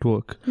 no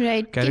network,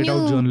 carried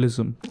out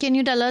journalism. Can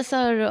you tell us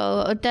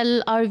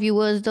tell our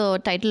viewers the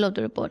title of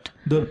the report?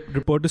 The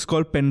report is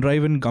called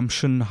Pendrive and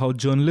Gumption, How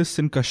Journalists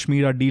in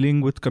Kashmir Are Dealing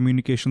with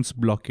Communications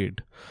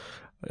Blockade.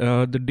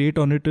 The date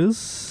on it is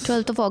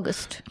 12th of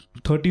August.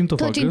 13th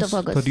of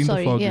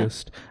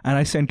August. And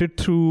I sent it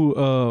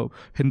through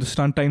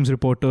Hindustan Times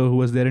reporter who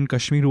was there in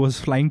Kashmir, who was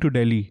flying to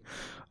Delhi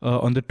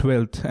on the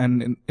 12th.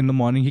 And in the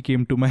morning he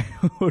came to my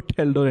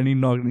hotel door and he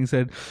knocked and he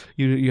said,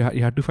 you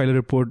had to file a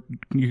report.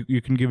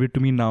 You can give it to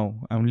me now.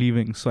 I'm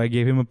leaving. So I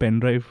gave him a pen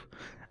drive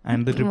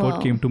and the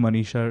report came to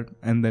Manisha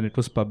and then it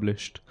was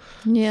published.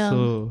 Yeah.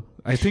 So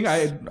I think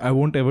I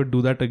won't ever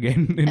do that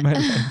again in my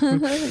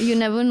life. You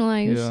never know,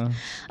 Ayush.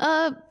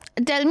 Yeah.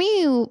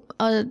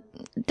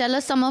 Tell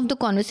us some of the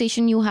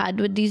conversation you had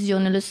with these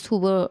journalists who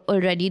were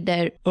already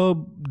there.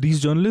 These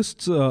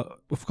journalists,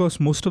 of course,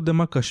 most of them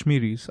are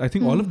Kashmiris. I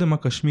think all of them are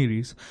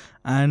Kashmiris.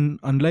 And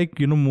unlike,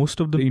 most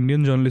of the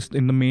Indian journalists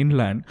in the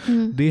mainland,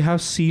 they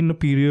have seen a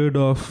period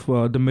of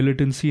the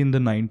militancy in the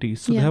 90s.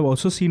 So they have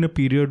also seen a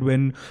period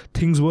when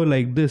things were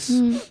like this.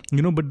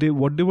 But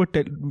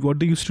what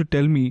they used to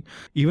tell me,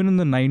 even in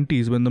the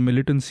 90s when the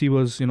militancy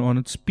was, on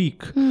its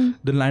peak,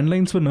 the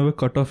landlines were never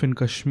cut off in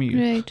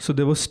Kashmir. Right. So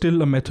there was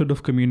still a method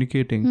of communicating.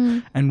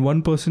 And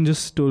one person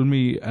just told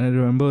me, and I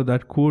remember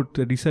that quote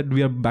that he said,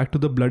 we are back to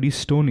the bloody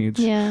Stone Age.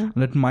 Yeah.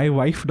 That my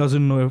wife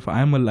doesn't know if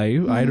I'm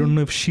alive. I don't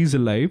know if she's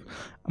alive.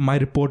 My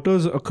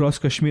reporters across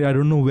Kashmir, I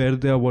don't know where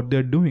they are, what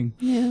they're doing.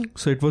 Yeah.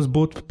 So it was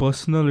both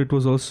personal, it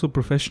was also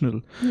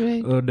professional.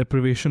 Right.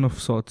 Deprivation of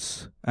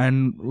sorts.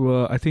 And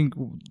I think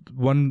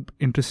one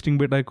interesting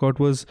bit I caught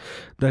was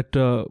that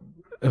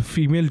a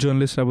female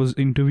journalist I was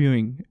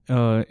interviewing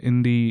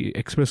in the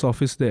Express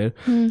office there,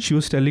 she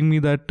was telling me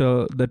that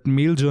that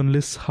male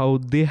journalists, how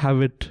they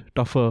have it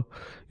tougher,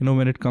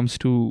 when it comes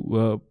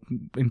to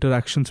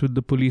interactions with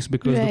the police,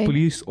 because the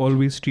police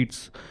always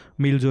treats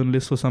male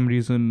journalists for some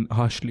reason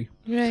harshly.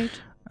 Right.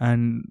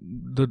 And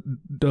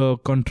the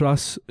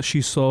contrast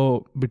she saw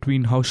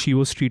between how she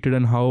was treated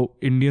and how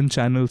Indian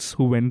channels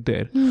who went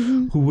there,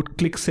 who would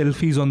click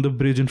selfies on the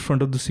bridge in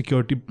front of the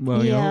security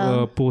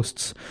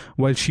posts,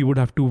 while she would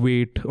have to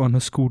wait on her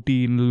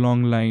scooty in a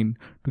long line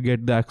to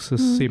get the access,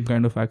 same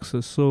kind of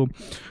access. So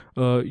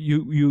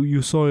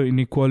you saw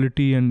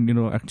inequality and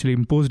actually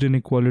imposed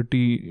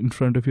inequality in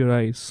front of your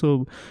eyes.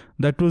 So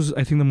that was,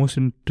 I think, the most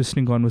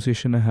interesting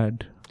conversation I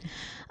had.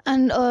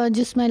 And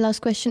just my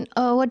last question,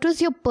 what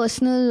was your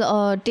personal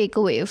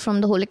takeaway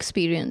from the whole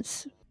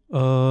experience?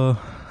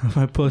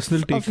 My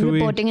personal takeaway of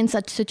reporting in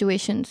such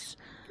situations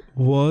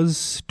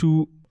was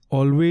to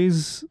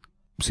always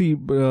see,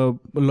 a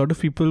lot of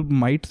people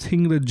might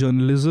think that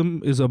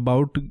journalism is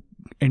about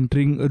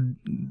entering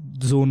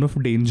a zone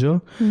of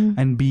danger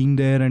and being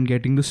there and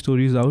getting the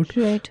stories out.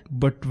 Right.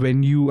 But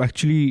when you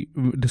actually,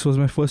 this was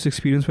my first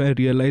experience where I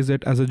realized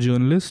that as a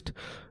journalist,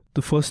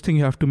 the first thing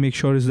you have to make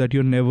sure is that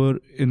you're never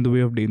in the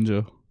way of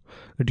danger.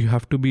 That you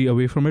have to be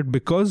away from it,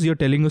 because you're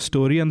telling a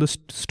story and the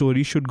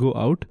story should go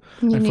out.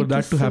 And for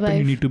that to happen,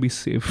 you need to be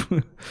safe.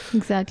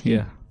 Exactly.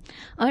 Yeah.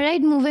 All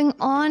right, moving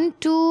on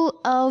to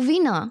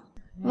Veena.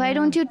 Why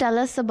don't you tell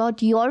us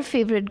about your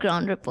favorite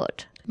ground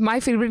report?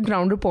 My favorite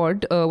ground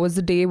report was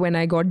the day when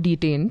I got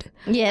detained.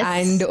 Yes,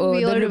 and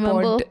we all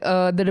remember.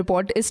 The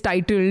report is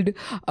titled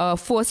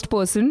First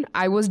Person.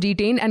 I was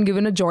detained and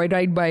given a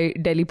joyride by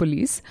Delhi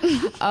police.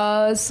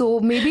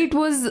 So maybe it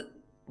was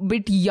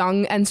bit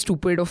young and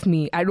stupid of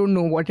me. I don't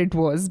know what it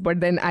was, but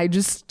then I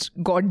just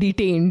got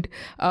detained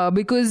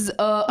because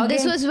again,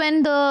 this was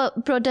when the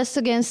protests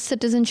against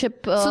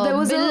citizenship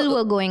bill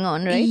were going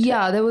on, right?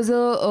 Yeah, there was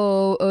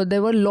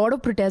there were a lot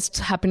of protests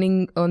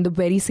happening on the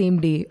very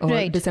same day,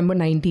 December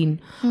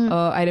 19.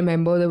 I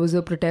remember there was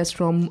a protest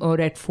from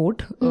Red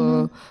Fort.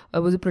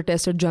 There was a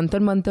protest at Jantar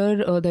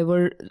Mantar. There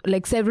were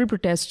like several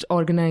protests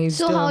organized.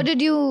 So how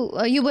did you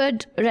were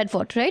at Red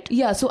Fort, right?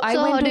 Yeah. So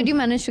how did you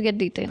manage to get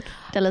detained?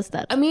 Tell us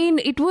that. I mean,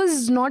 it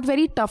was not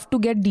very tough to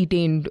get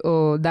detained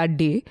that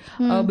day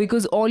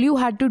because all you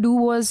had to do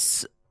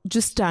was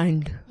just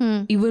stand,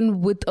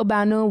 even with a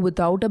banner,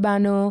 without a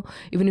banner,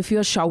 even if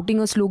you're shouting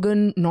a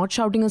slogan, not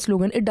shouting a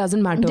slogan, it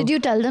doesn't matter. Did you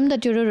tell them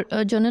that you're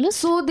a journalist?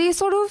 So they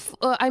sort of,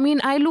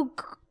 I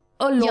look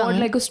a lot young,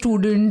 like a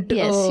student.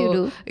 Yes, you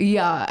do.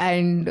 Yeah,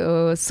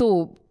 and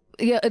so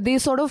yeah, they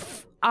sort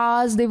of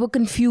asked, they were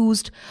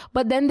confused,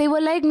 but then they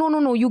were like,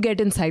 no, you get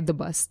inside the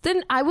bus.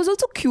 Then I was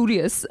also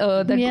curious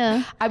I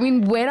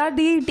mean, where are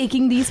they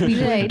taking these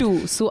people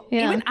to? So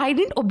even I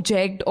didn't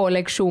object or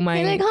like show my...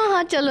 You're like,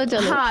 chalo.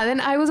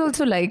 Then I was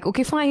also like,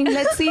 okay, fine,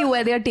 let's see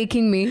where they are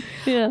taking me.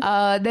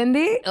 Then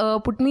they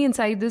put me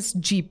inside this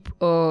jeep,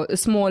 a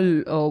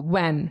small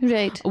van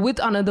with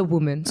another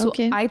woman. So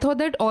I thought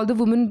that all the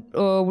women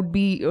would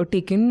be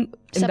taken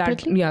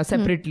separately?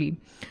 Separately.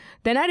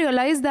 Then I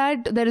realized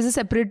that there is a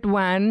separate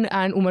van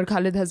and Umar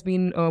Khalid has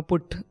been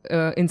put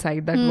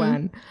inside that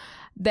van.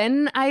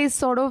 Then I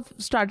sort of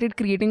started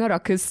creating a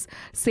ruckus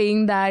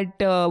saying that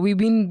we've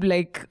been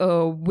like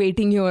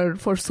waiting here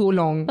for so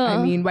long.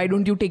 I mean, why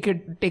don't you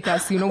take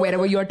us,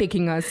 wherever you are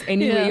taking us?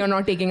 Anyway, you're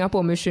not taking our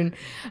permission.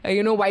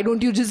 Why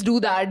don't you just do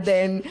that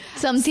then?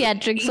 Some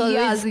theatrics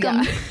always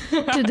come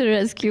to the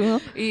rescue.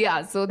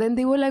 Yeah, so then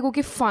they were like,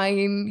 okay,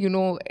 fine.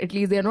 At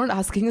least they're not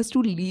asking us to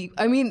leave.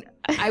 I mean,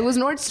 I was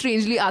not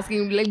strangely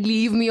asking like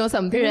leave me or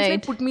something. Right.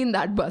 Like, put me in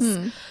that bus.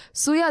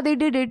 So yeah, they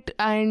did it,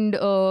 and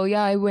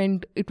I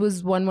went. It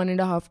was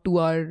 1.5 2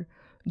 hour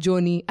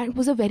journey, and it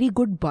was a very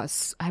good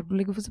bus.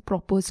 It was a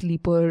proper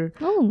sleeper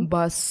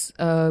bus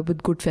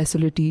with good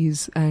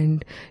facilities,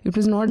 and it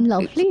was not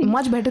lovely.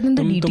 Much better than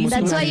the DT.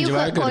 That's why you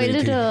called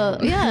it a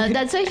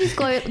That's why she's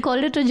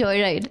called it a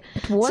joyride.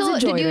 It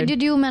was a joyride.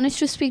 Did you manage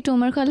to speak to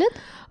Umar Khalid?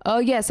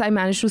 Yes, I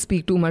managed to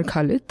speak to Umar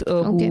Khalid,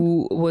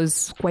 who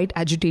was quite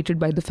agitated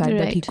by the fact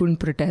that he couldn't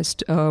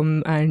protest,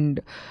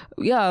 and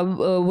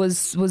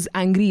was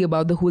angry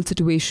about the whole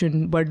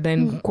situation, but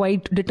then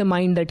quite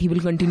determined that he will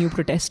continue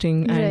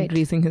protesting and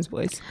raising his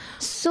voice.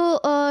 So,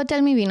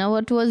 tell me, Veena,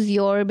 what was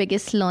your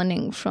biggest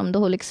learning from the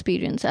whole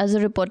experience as a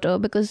reporter?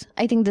 Because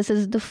I think this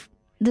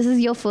is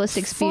your first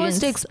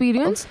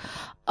experience.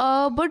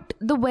 But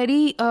the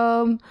very...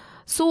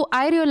 So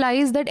I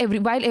realized that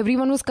while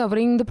everyone was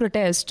covering the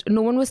protest,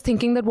 no one was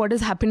thinking that what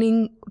is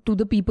happening to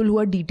the people who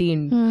are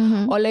detained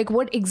or like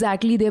what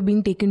exactly they're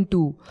being taken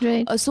to.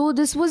 Right. So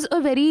this was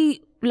a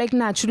very like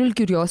natural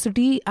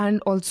curiosity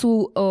and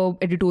also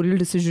editorial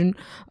decision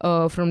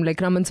from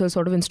like Raman sir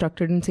sort of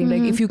instructed and saying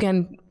like if you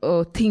can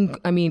think,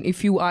 I mean,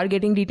 if you are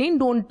getting detained,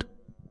 don't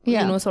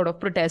sort of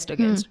protest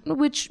against,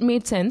 which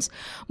made sense.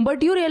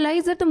 But you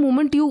realize that the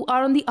moment you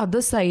are on the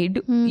other side,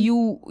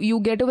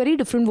 you get a very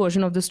different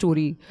version of the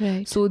story.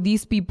 Right. So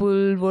these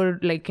people were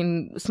like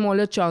in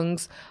smaller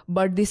chunks,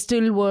 but they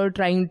still were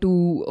trying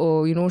to,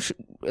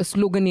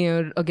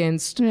 sloganeer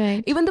against.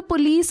 Right. Even the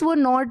police were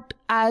not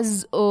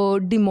as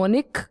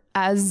demonic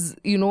as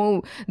they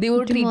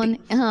were treating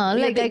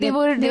they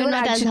were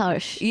not as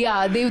harsh.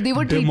 Yeah, they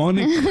were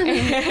demonic.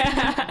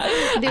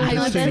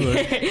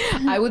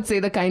 I would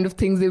say the kind of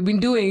things they've been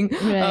doing,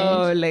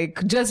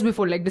 like just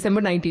before, like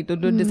December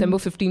 19th, December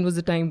 15th was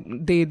the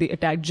time they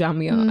attacked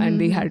Jamia, and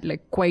they had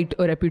like quite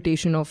a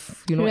reputation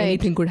of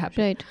anything could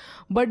happen. Right.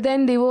 But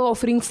then they were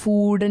offering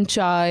food and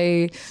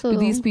chai to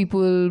these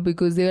people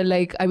because they were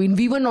like, I mean,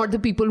 we were not the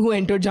people who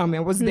entered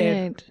Jamia, was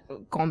their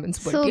comments.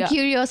 But so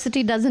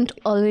curiosity doesn't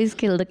always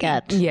kill the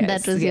cat. Yes,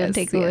 that was your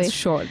takeaway. Yes,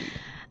 surely.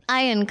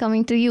 Ian,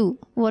 coming to you,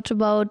 what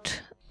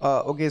about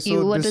okay, so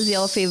you? What is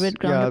your favorite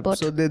ground report?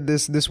 So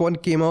this one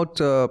came out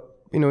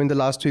in the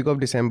last week of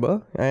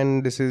December,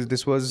 and this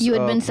was you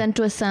had been sent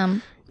to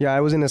Assam. Yeah, I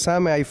was in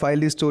Assam. I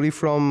filed this story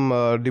from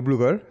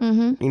Dibrugarh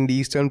in the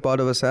eastern part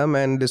of Assam,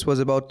 and this was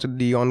about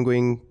the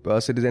ongoing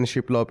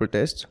citizenship law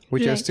protests,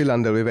 which are still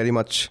underway, very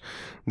much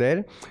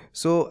there.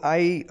 So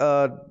I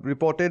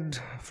reported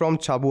from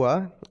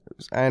Chabua,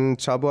 and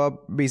Chabua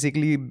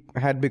basically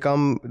had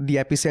become the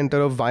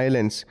epicenter of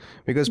violence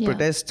because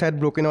protests had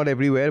broken out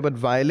everywhere, but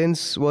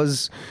violence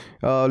was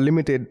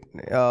limited.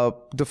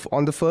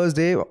 On the first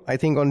day, I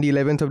think on the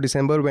 11th of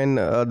December, when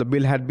the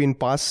bill had been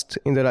passed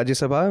in the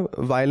Rajya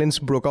Sabha, violence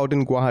broke out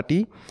in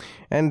Guwahati,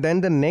 and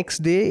then the next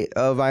day,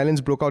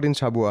 violence broke out in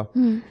Chabua.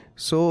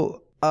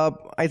 So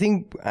I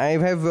think I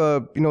have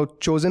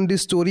chosen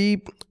this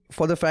story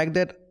for the fact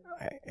that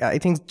I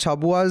think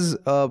Chabua's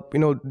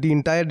the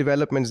entire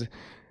developments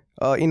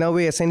in a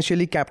way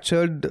essentially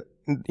captured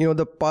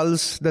the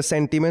pulse, the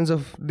sentiments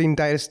of the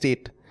entire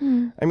state.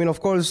 I mean,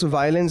 of course,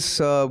 violence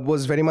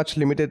was very much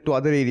limited to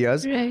other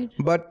areas,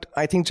 but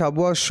I think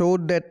Chabua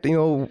showed that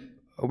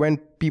when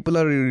people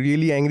are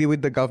really angry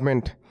with the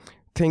government,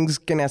 things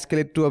can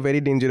escalate to a very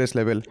dangerous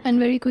level. And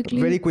very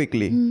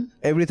quickly.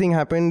 Everything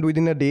happened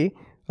within a day.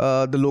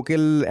 The local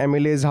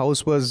MLA's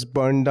house was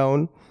burned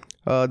down.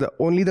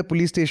 Only the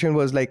police station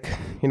was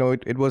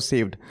it was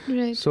saved.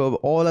 Right. So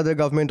all other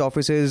government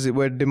offices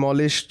were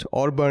demolished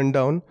or burned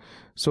down.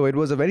 So it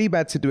was a very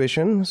bad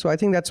situation. So I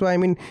think that's why, I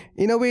mean,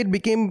 in a way it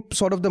became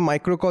sort of the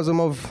microcosm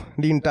of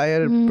the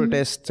entire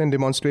protests and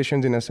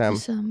demonstrations in Assam.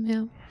 So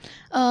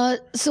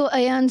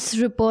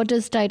Ayan's report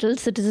is titled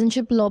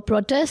Citizenship Law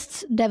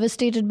Protests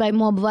Devastated by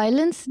Mob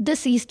Violence.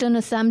 This eastern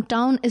Assam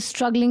town is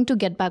struggling to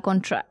get back on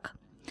track.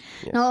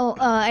 Yes. Now,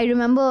 I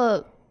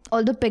remember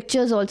all the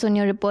pictures also in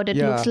your report. It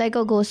looks like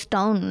a ghost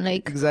town.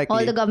 Like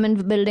all the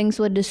government buildings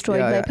were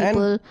destroyed by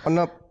people. And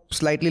on a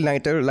slightly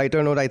lighter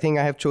note, I think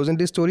I have chosen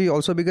this story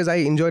also because I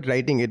enjoyed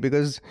writing it,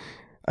 because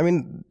I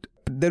mean,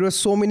 there were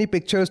so many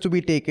pictures to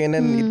be taken,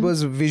 and it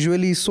was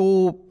visually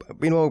so,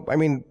 I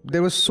mean,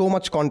 there was so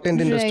much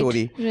content in the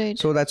story. Right.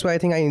 So that's why I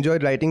think I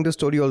enjoyed writing the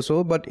story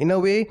also. But in a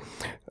way,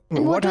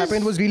 what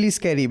happened was really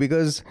scary,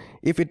 because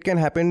if it can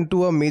happen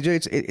to a major,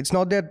 it's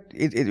not that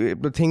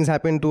the things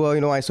happen to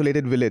a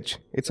isolated village.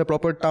 It's a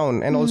proper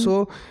town. And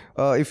also,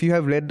 if you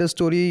have read the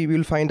story, you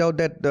will find out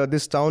that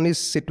this town is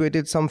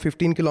situated some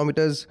 15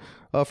 kilometers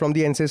from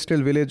the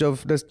ancestral village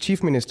of the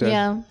chief minister.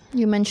 Yeah,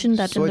 you mentioned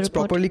that in the report. So it's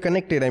properly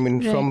connected, I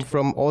mean,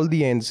 from all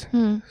the ends.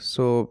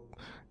 So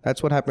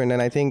that's what happened,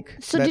 and I think.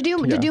 So did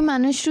you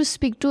manage to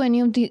speak to any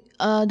of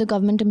the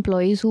government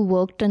employees who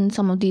worked in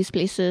some of these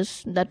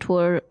places that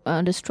were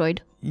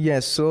destroyed?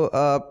 Yes.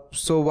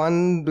 So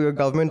one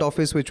government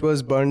office which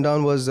was burned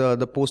down was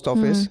the post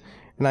office,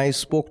 and I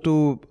spoke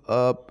to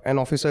an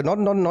officer,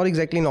 not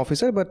exactly an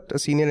officer, but a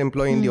senior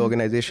employee in the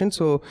organization.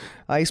 So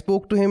I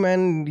spoke to him,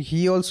 and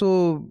he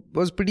also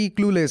was pretty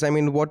clueless. I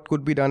mean, what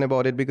could be done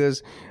about it,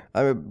 because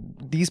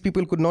these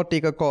people could not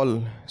take a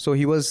call. So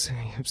he was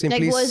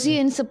simply... Like, was he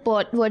in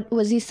support? What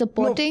was he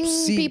supporting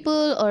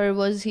people, or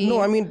was he...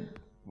 No, I mean,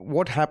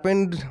 what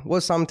happened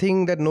was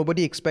something that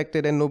nobody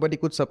expected and nobody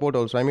could support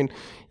also. I mean,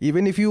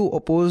 even if you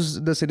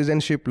oppose the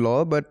citizenship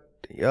law, but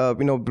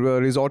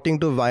resorting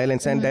to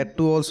violence, and that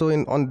too also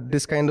on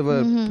this kind of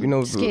a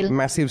scale.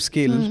 massive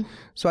scale.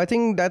 So I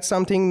think that's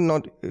something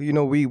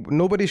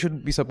nobody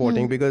should be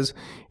supporting, because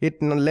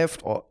it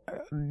left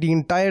the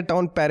entire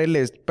town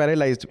paralyzed.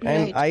 Right.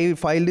 And I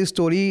filed this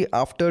story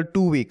after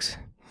 2 weeks.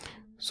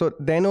 So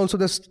then also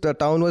the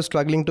town was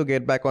struggling to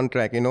get back on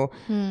track,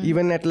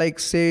 even at like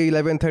say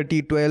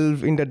 11:30,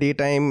 12 in the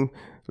daytime,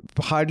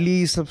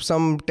 hardly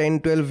some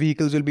 10, 12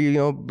 vehicles will be,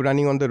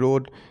 running on the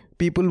road.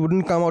 People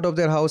wouldn't come out of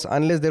their house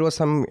unless there was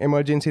some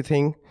emergency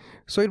thing.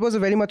 So it was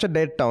very much a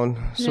dead town.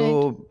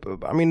 So,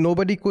 I mean,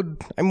 nobody could...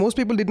 most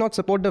people did not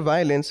support the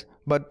violence,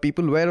 but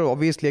people were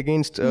obviously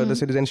against the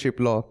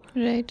citizenship law.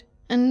 Right.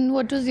 And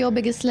what was your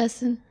biggest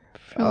lesson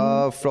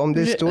from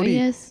this story?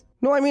 Yes.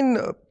 No, I mean,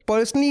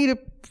 personally,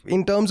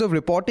 in terms of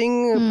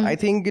reporting, I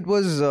think it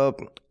was...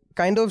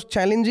 kind of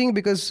challenging,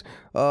 because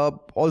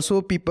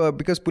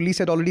because police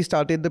had already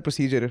started the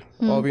procedure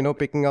of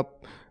picking up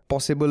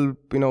possible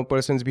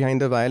persons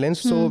behind the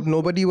violence. So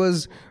nobody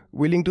was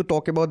willing to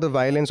talk about the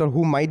violence or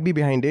who might be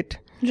behind it.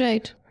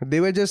 Right. They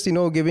were just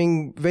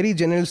giving very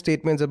general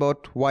statements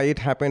about why it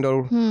happened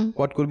or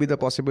what could be the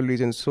possible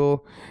reasons.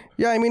 So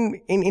yeah, I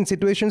mean, in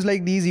situations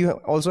like these, you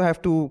also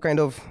have to kind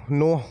of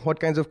know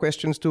what kinds of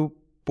questions to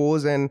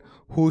pose and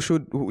who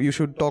you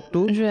should talk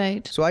to.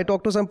 Right. So I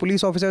talked to some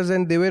police officers,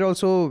 and they were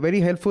also very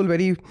helpful,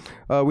 very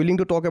willing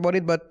to talk about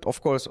it, but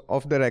of course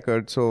off the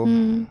record. So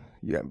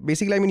yeah,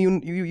 basically, I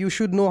mean, you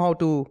should know how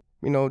to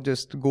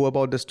just go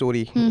about the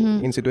story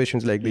in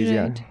situations like these.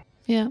 Right.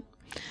 Yeah.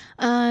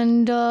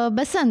 And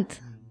Basant,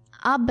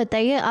 आप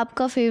बताइए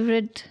आपका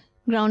favourite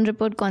ground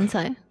report कौन सा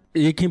है?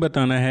 एक ही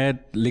बताना है,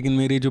 लेकिन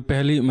मेरी जो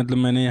पहली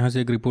मैंने यहाँ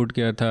से एक रिपोर्ट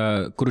किया था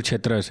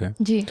कुरुक्षेत्र से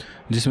जी,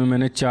 जिसमें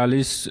मैंने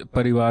 40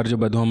 परिवार जो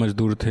बधवा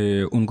मजदूर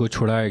थे उनको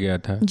छुड़ाया गया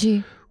था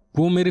जी,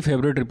 वो मेरी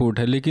फेवरेट रिपोर्ट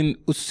है। लेकिन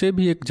उससे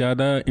भी एक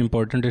ज़्यादा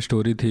इम्पोर्टेंट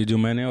स्टोरी थी जो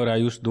मैंने और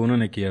आयुष दोनों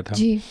ने किया था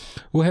जी।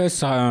 वो है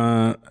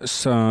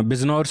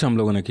बिजनौर से हम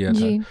लोगों ने किया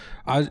था।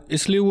 आज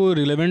इसलिए वो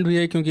रिलेवेंट भी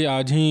है क्योंकि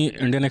आज ही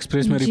इंडियन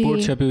एक्सप्रेस में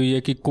रिपोर्ट छपी हुई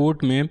है कि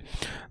कोर्ट में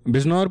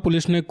बिजनौर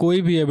पुलिस ने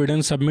कोई भी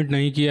एविडेंस सबमिट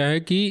नहीं किया है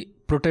कि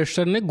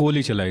प्रोटेस्टर ने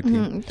गोली चलाई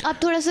थी। आप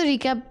थोड़ा सा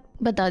रिकैप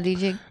बता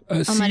दीजिए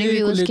हमारे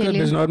व्यूअर्स के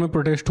लिए। बिजनौर में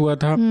प्रोटेस्ट हुआ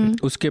था,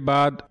 उसके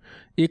बाद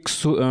एक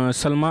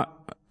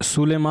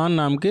सुलेमान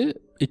नाम के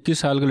 21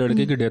 साल के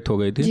लड़के की डेथ हो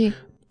गई थी।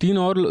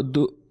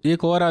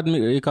 एक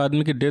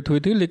आदमी की डेथ हुई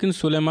थी, लेकिन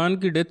सुलेमान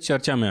की डेथ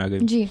चर्चा में आ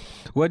गई।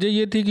 वजह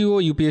ये थी कि वो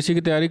यूपीएससी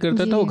की तैयारी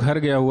करता था, वो घर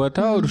गया हुआ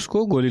था और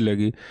उसको गोली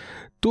लगी।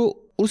 तो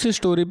उस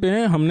स्टोरी पे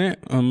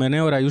मैंने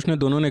और आयुष ने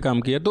दोनों ने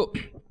काम किया। तो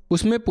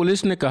उसमें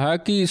पुलिस ने कहा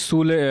कि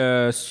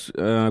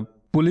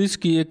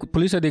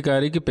पुलिस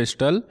अधिकारी की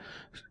पिस्टल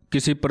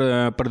किसी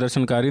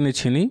प्रदर्शनकारी ने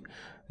छीनी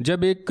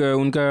जब एक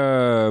उनका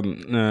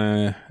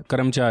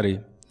कर्मचारी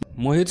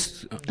मोहित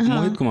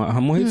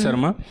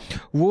शर्मा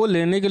वो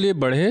लेने के लिए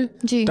बढ़े,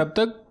 तब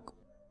तक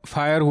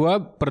फायर हुआ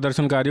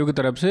प्रदर्शनकारियों की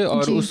तरफ से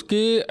और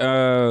उसके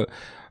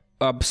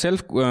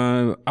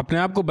अपने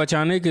आप को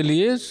बचाने के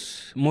लिए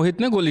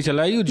मोहित ने गोली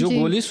चलाई, जो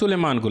गोली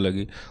सुलेमान को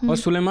लगी और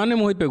सुलेमान ने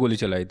मोहित पे गोली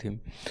चलाई थी।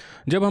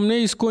 जब हमने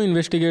इसको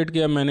इन्वेस्टिगेट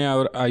किया, मैंने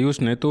और आयुष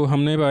ने, तो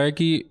हमने पाया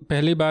कि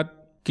पहली बात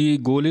कि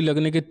गोली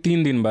लगने के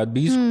 3 दिन बाद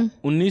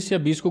 19 या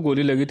 20 को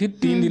गोली लगी थी।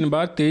 3 दिन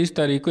बाद 23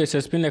 तारीख को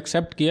एसएसपी ने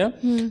एक्सेप्ट किया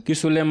कि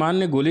सुलेमान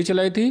ने गोली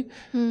चलाई थी।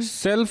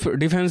 सेल्फ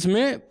डिफेंस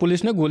में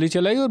पुलिस ने गोली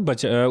चलाई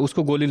और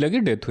उसको गोली लगी,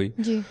 डेथ हुई।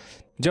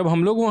 जब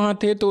हम लोग वहाँ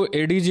थे तो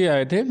एडीजे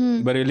आए थे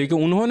बरेली के,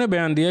 उन्होंने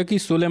बयान दिया कि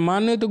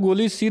सुलेमान ने तो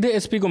गोली सीधे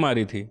एसपी को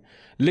मारी थी,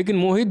 लेकिन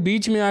मोहित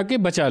बीच में आके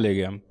बचा ले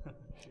गया।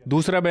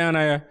 दूसरा बयान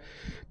आया,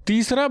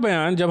 तीसरा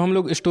बयान, जब हम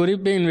लोग स्टोरी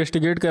पे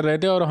इन्वेस्टिगेट कर रहे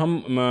थे और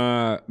हम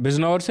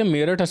बिजनौर से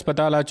मेरठ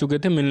अस्पताल आ चुके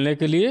थे मिलने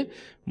के लिए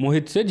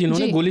मोहित से,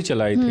 जिन्होंने गोली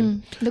चलाई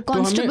थी,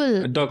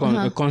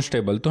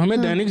 कांस्टेबल। तो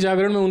हमें दैनिक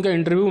जागरण में उनका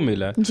इंटरव्यू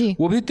मिला,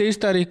 वो भी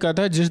 23 तारीख का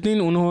था, जिस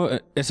दिन उन्होंने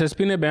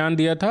एसएसपी ने बयान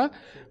दिया था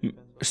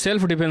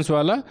सेल्फ डिफेंस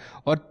वाला।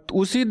 और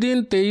उसी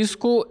दिन 23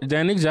 को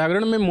दैनिक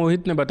जागरण में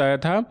मोहित ने बताया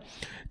था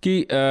कि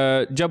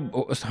जब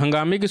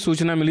हंगामे की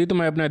सूचना मिली तो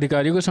मैं अपने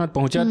अधिकारियों के साथ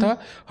पहुंचा था,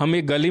 हम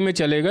एक गली में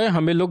चले गए,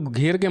 हमें लोग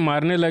घेर के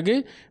मारने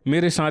लगे,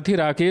 मेरे साथी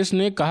राकेश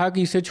ने कहा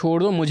कि इसे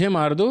छोड़ दो, मुझे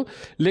मार दो,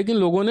 लेकिन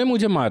लोगों ने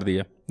मुझे मार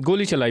दिया,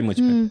 गोली चलाई मुझ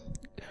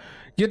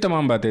पे। ये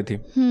तमाम बातें थी।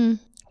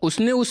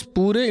 उसने उस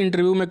पूरे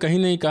इंटरव्यू में कहीं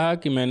नहीं कहा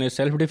कि मैंने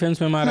सेल्फ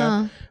डिफेंस में मारा,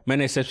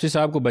 मैंने एसएसपी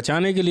साहब को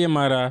बचाने के लिए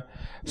मारा,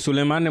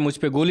 सुलेमान ने मुझ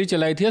पे गोली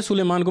चलाई थी या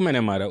सुलेमान को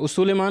मैंने मारा। उस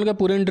सुलेमान का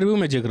पूरे इंटरव्यू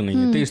में जिक्र नहीं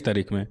है 23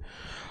 तारीख में।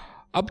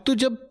 अब तो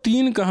जब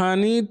तीन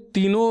कहानी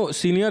तीनों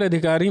सीनियर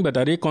अधिकारी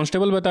बता रही है,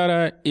 कांस्टेबल बता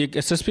रहा है, एक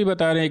एसएसपी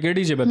बता रहे हैं, एक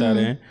एडीजे बता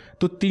रहे हैं,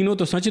 तो तीनों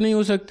तो सच नहीं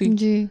हो सकती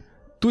जी।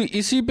 तो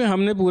इसी पे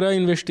हमने पूरा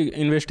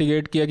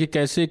इन्वेस्टिगेट किया कि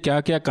कैसे क्या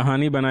क्या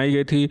कहानी बनाई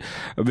गई थी।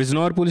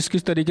 बिजनौर पुलिस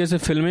किस तरीके से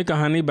फिल्मी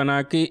कहानी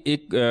बना के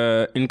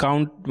एक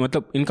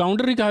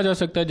इनकाउंटर ही कहा जा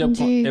सकता है जब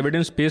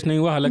एविडेंस पेश नहीं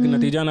हुआ, हालांकि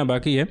नतीजा ना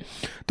बाकी है,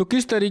 तो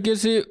किस तरीके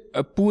से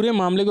पूरे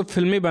मामले को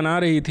फिल्मी बना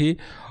रही थी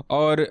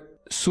और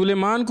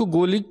सुलेमान को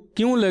गोली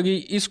क्यों लगी,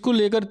 इसको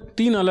लेकर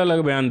 3 अलग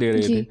अलग बयान दे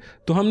रहे थे।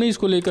 तो हमने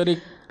इसको लेकर एक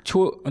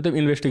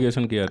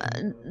इन्वेस्टिगेशन किया था।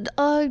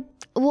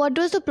 What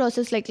was the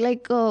process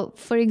like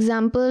for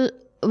example,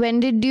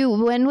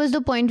 when was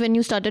the point when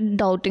you started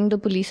doubting the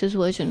police's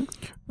version?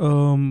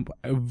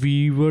 We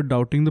were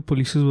doubting the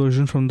police's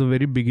version from the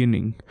very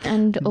beginning.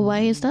 And why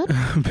is that?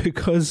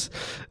 Because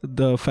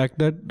the fact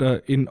that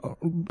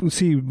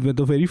with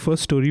the very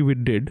first story we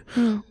did,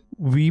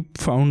 we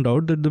found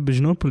out that the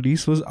Bijnor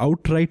police was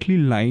outrightly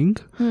lying,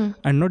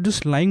 and not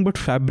just lying but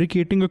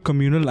fabricating a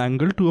communal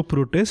angle to a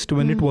protest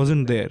when it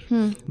wasn't there.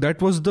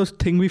 That was the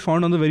thing we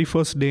found on the very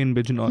first day in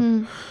Bijnor.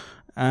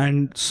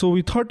 And so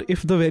we thought,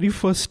 if the very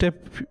first step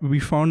we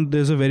found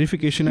there's a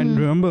verification, and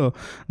remember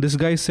this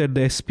guy said,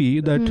 the SP,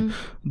 that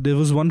there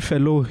was one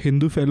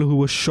Hindu fellow who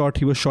was shot.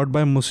 He was shot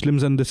by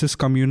Muslims and this is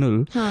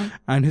communal,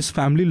 and his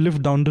family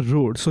lived down the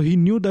road. So he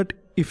knew that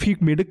if he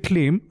made a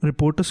claim,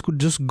 reporters could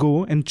just go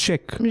and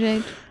check.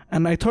 Right.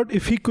 And I thought,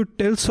 if he could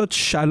tell such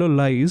shallow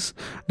lies,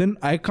 then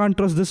I can't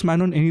trust this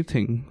man on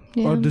anything,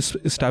 or this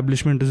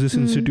establishment, this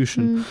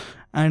institution.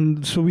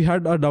 And so we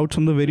had our doubts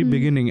from the very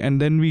beginning,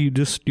 and then we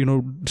just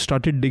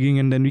started digging,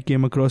 and then we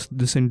came across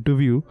this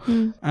interview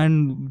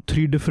and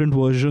 3 different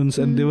versions,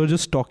 and they were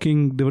just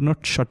talking, they were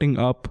not shutting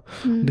up.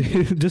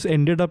 They just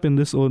ended up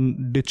in this own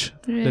ditch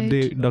that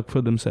they dug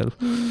for themselves.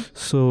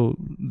 So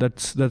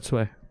that's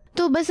why.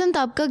 तो बसंत,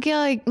 आपका क्या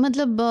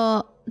मतलब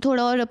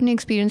थोड़ा और अपने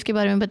experience के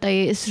बारे में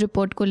बताइए, इस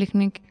रिपोर्ट को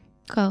लिखने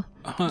का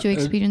जो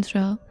एक्सपीरियंस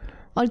रहा,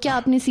 और क्या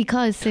आपने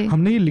सीखा इससे?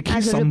 हमने ये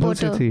लिखी संभल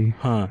से थी।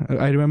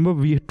 I remember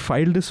we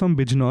filed this from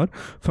Bijnor,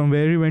 from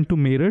where we went to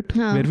Meerut,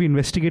 where we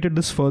investigated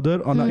this further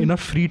on in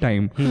our free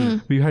time.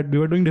 We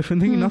were doing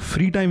different thing. In our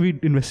free time we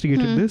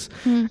investigated this,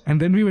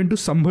 and then we went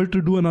to Sambhal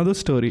to do another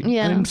story.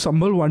 And in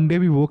Sambhal one day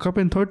we woke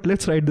up and thought,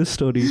 let's write this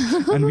story,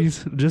 and we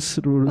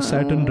just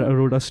sat and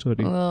wrote our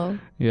story.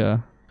 Yeah.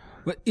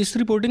 इस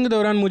reporting के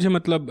दौरान मुझे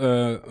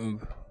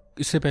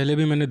इससे पहले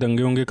भी मैंने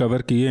दंगे वंगे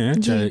cover किए हैं,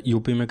 चाहे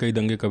यूपी में कई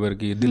दंगे कवर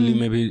किए, दिल्ली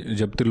में भी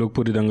जब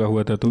त्रिलोकपुरी दंगा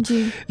हुआ था तो,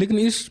 लेकिन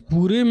इस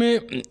पूरे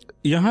में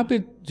यहाँ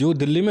पे जो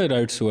दिल्ली में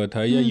राइट्स हुआ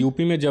था, या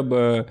यूपी में जब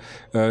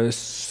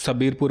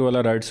सबीरपुर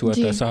वाला राइट्स हुआ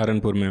था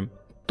सहारनपुर में,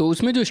 तो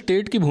उसमें जो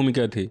स्टेट की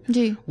भूमिका थी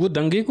वो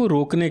दंगे को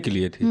रोकने के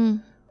लिए थी।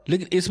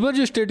 लेकिन इस बार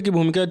जो स्टेट की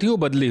भूमिका थी वो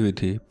बदली हुई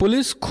थी।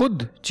 पुलिस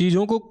खुद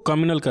चीज़ों को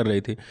कम्युनल कर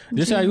रही थी।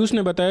 जैसे आयुष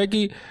ने बताया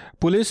कि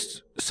पुलिस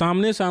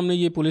सामने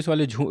ये पुलिस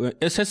वाले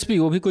एसएसपी,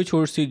 वो भी कोई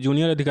छोटी सी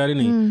जूनियर अधिकारी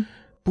नहीं,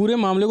 पूरे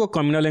मामले को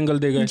कम्युनल एंगल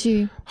दे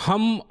गए।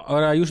 हम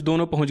और आयुष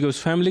दोनों पहुंच गए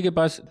उस फैमिली के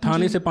पास,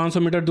 थाने से 500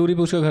 मीटर दूरी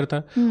पे उसका घर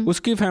था।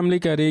 उसकी फैमिली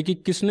कह रही है कि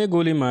किसने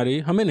गोली मारी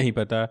हमें नहीं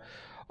पता,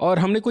 और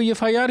हमने कोई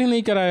एफआईआर ही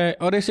नहीं कराया है,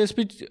 और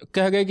एसएसपी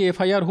कह गए कि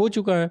एफआईआर हो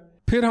चुका है।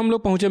 फिर हम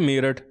लोग पहुंचे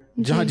मेरठ,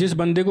 जहाँ जिस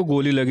बंदे को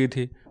गोली लगी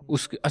थी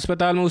उस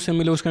अस्पताल में उससे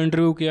मिले, उसका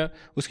इंटरव्यू किया,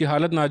 उसकी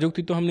हालत नाजुक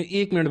थी, तो हमने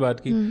 1 मिनट बात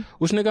की।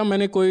 उसने कहा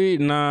मैंने कोई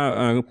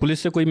ना पुलिस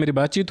से कोई मेरी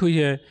बातचीत हुई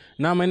है,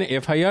 ना मैंने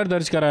एफआईआर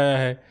दर्ज कराया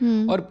है।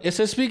 और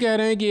एसएसपी कह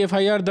रहे हैं कि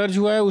एफआईआर दर्ज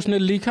हुआ है, उसने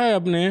लिखा है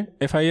अपने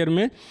एफआईआर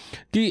में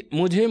कि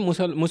मुझे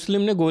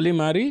मुस्लिम ने गोली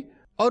मारी,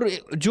 और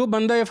जो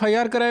बंदा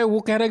एफआईआर कराया वो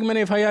कह रहा है कि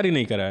मैंने एफआईआर ही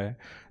नहीं कराया है।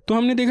 तो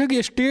हमने देखा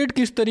कि स्टेट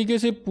किस तरीके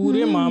से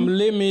पूरे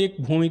मामले में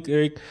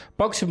एक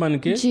पक्ष बन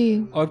के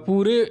और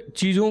पूरे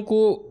चीज़ों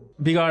को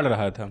बिगाड़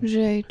रहा था।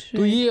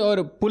 तो ये,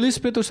 और पुलिस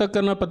पे तो शक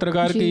करना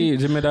पत्रकार की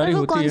जिम्मेदारी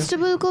होती है।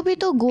 कांस्टेबल को भी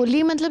तो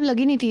गोली मतलब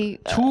लगी नहीं थी,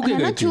 छू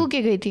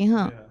के गई थी।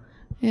 हाँ,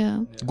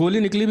 गोली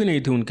निकली भी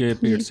नहीं थी उनके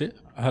पेट से,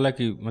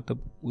 हालांकि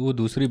मतलब वो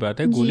दूसरी बात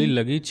है, गोली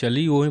लगी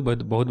चली वो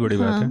बहुत बड़ी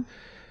बात है।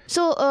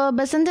 So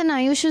Basant and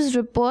Ayush's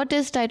report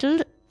is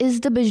titled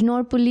 "Is the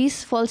Bijnor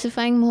Police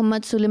Falsifying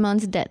Muhammad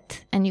Suleiman's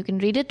Death?" and you can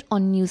read it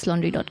on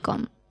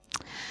newslaundry.com.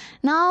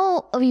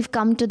 Now we've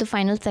come to the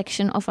final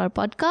section of our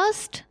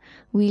podcast,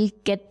 we'll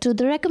get to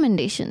the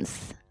recommendations.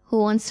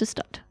 Who wants to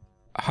start?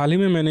 हाल ही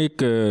में मैंने एक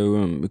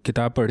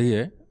किताब पढ़ी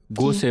है,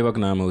 गो सेवक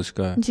नाम है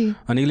उसका।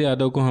 अनिल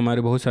यादव को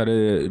हमारे बहुत सारे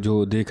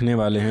जो देखने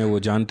वाले हैं वो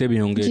जानते भी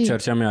होंगे,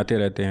 चर्चा में आते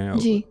रहते हैं,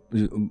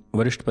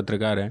 वरिष्ठ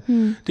पत्रकार हैं।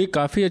 तो ये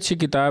काफ़ी अच्छी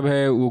किताब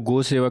है। वो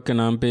गो सेवक के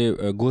नाम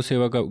पे, गो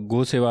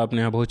सेवा अपने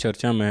यहाँ बहुत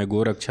चर्चा में है,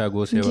 गो रक्षा,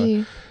 गो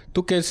सेवा।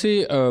 तो कैसे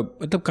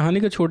मतलब कहानी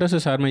का छोटा सा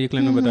सार मैं एक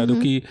लाइन में बता दूं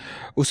कि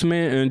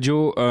उसमें जो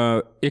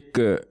एक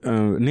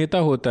नेता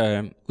होता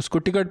है उसको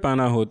टिकट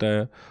पाना होता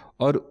है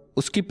और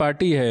उसकी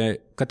पार्टी है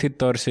कथित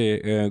तौर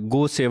से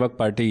गो सेवक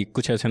पार्टी,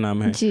 कुछ ऐसे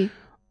नाम है।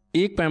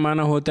 एक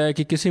पैमाना होता है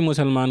कि किसी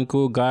मुसलमान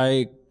को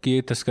गाय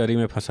की तस्करी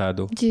में फंसा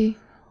दो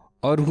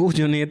और वो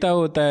जो नेता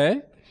होता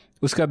है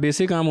उसका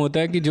बेसिक काम होता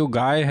है कि जो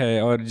गाय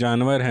है और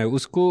जानवर है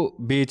उसको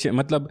बेचे,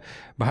 मतलब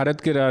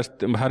भारत के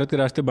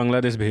रास्ते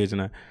बांग्लादेश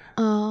भेजना है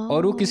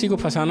और वो किसी को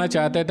फंसाना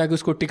चाहता है ताकि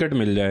उसको टिकट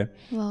मिल जाए।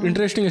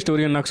 इंटरेस्टिंग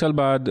स्टोरी है।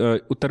 नक्सलवाद,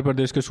 उत्तर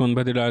प्रदेश के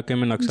सोनभद्र इलाके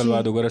में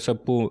नक्सलवाद वगैरह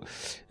सबको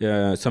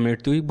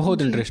समेटती हुई,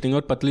 बहुत इंटरेस्टिंग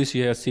और पतली सी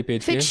है, 80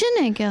 पेज की।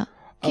 फिक्शन है क्या?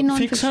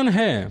 फिक्शन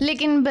है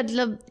लेकिन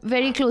मतलब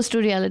वेरी क्लोज टू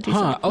रियलिटी।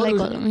 हाँ, और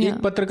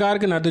एक पत्रकार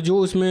के नाते जो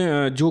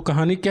उसमें जो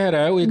कहानी कह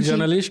रहा है वो एक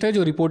जर्नलिस्ट है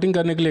जो रिपोर्टिंग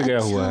करने के लिए गया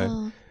हुआ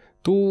है।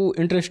 तो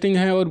इंटरेस्टिंग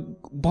है और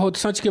बहुत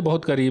सच के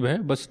बहुत करीब है,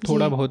 बस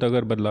थोड़ा बहुत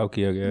अगर बदलाव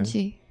किया गया है।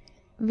 जी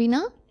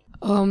Veena?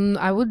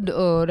 I would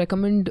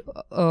recommend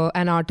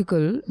an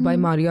article by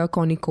Maria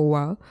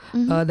Konnikova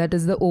that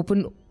is the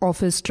open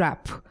office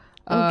trap.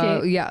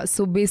 Yeah,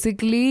 so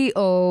basically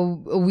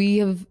we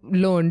have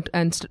learned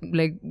and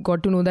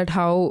got to know that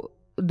how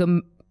the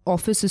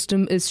office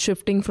system is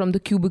shifting from the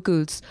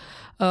cubicles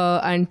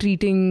and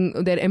treating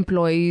their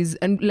employees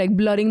and like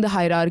blurring the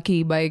hierarchy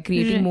by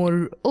creating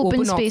more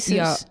open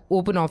spaces.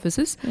 Open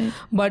offices.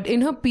 But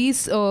in her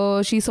piece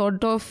she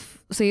sort of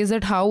says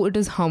that how it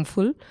is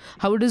harmful,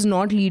 how it is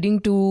not leading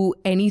to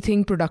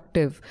anything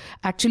productive.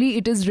 Actually,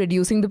 it is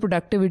reducing the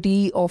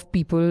productivity of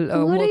people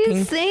what working. What are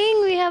you saying?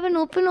 We have an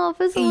open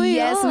office over here.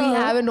 Yes, we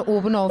have an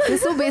open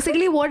office. So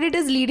basically what it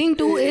is leading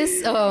to is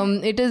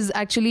it is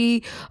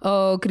actually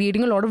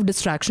creating a lot of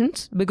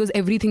distractions because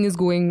everything is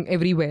going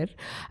everywhere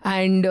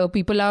and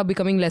people are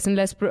becoming less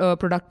and less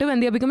productive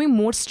and they are becoming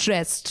more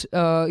stressed.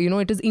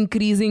 It is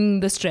increasing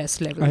the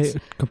stress levels.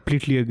 I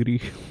completely agree.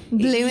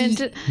 Blame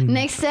it.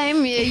 Next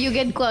time you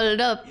get called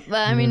up,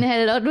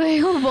 held out by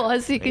your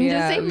boss, you can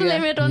just say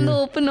blame it on the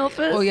open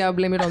office. Oh yeah,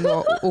 blame it on the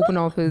open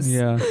office.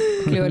 Yeah,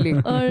 clearly.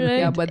 All right.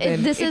 Yeah, but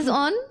then this is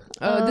on?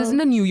 This is in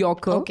the New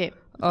Yorker. Okay.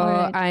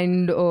 Right.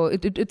 And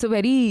it's a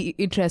very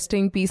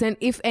interesting piece, and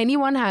if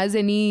anyone has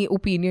any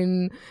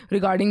opinion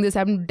regarding this,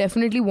 I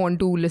definitely want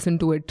to listen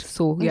to it.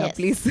 So yeah,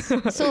 please.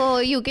 So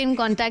you can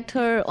contact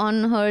her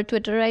on her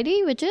Twitter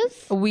ID, which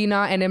is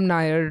Veena NM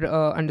Nair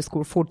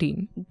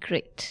 _14.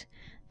 Great.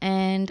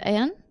 And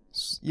Ayan?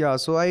 Yeah,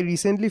 so I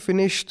recently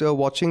finished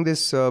watching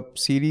this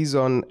series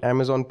on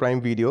Amazon Prime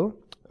Video.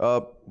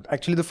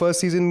 Actually, the first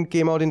season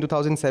came out in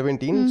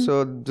 2017.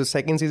 So the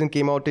second season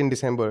came out in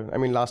December,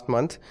 last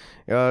month.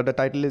 The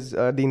title is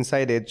The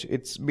Inside Edge.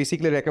 It's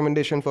basically a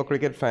recommendation for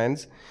cricket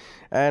fans.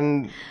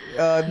 And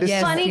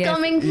this funny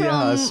coming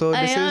from so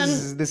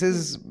Ayan. this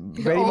is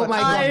very much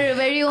our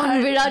very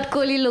own Virat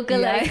Kohli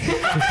lookalike.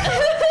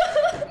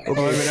 और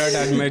विराट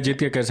आज match जीत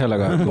के कैसा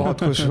लगा? बहुत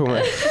खुश हूँ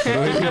मैं।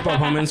 रोहित के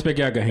परफॉर्मेंस पे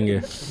क्या कहेंगे?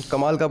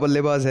 कमाल का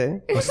बल्लेबाज है।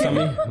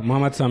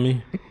 मोहम्मद सामी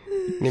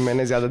नहीं,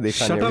 मैंने ज्यादा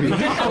देखा नहीं,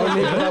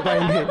 नहीं बता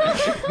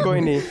पाएंगे, कोई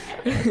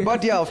नहीं।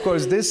 But yeah, of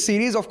course, this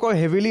series, of course,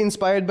 heavily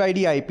inspired by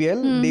the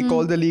IPL. They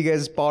call the league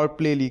as Power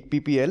Play League,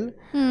 PPL.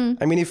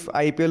 If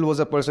IPL was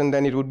a person,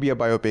 then it would be a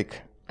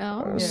biopic.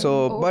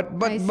 So,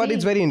 but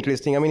it's very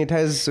interesting. It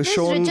has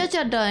shown Richa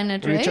Chadda in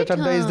it, right? Richa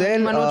Chadda is there,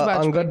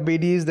 Angad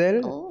Bedi is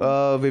there,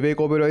 Vivek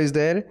Oberoi is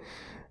there,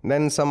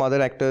 then some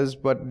other actors,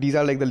 but these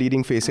are like the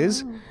leading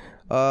faces.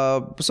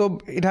 So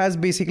it has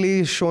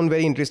basically shown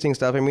very interesting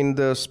stuff.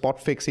 The spot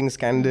fixing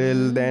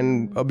scandal,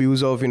 then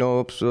abuse of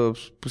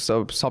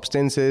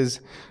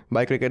substances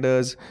by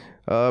cricketers,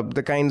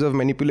 the kinds of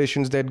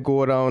manipulations that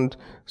go around.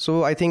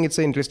 So I think it's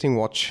an interesting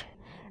watch.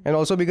 And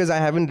also because I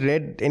haven't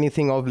read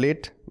anything of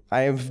late,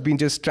 I've been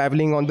just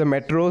traveling on the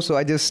metro, so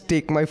I just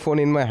take my phone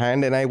in my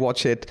hand and I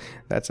watch it.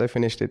 I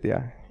finished it.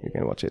 Yeah, you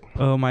can watch it.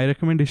 My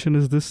recommendation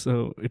is this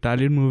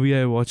Italian movie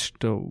I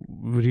watched.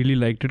 Really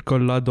liked it,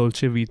 called La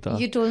Dolce Vita.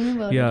 You told me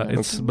about it. Yeah,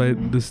 it's by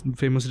this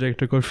famous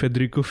director called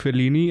Federico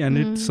Fellini, and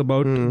it's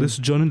about this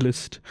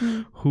journalist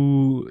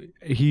who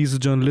he's a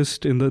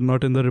journalist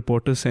not in the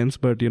reporter sense,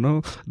 but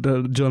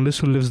the journalist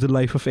who lives the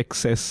life of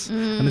excess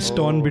and is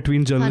torn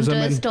between journalism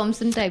Hunter S. and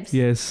Thompson types.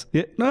 Yes.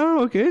 Yeah.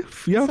 No. Okay.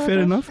 Yeah. Fair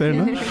enough.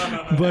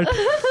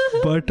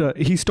 But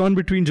he's torn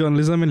between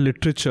journalism and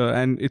literature,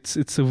 and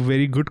it's a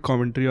very good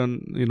commentary on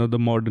the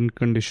modern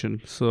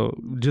condition. So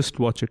just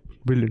watch it.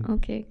 Brilliant.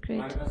 Okay,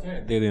 great.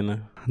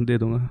 दे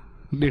दूंगा.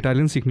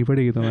 Italian सीखनी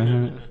पड़ेगी तो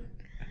मैं.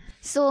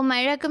 So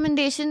my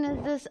recommendation is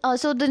this.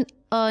 Also, the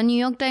New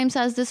York Times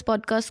has this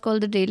podcast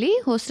called The Daily,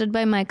 hosted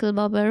by Michael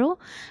Barbaro,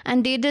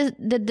 and they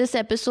did this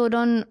episode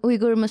on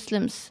Uyghur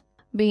Muslims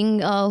being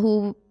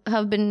who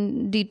have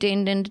been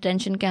detained in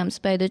detention camps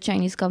by the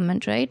Chinese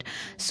government, right?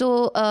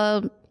 So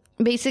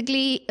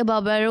basically,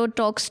 Barbero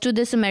talks to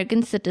this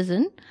American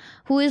citizen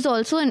who is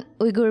also an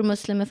Uyghur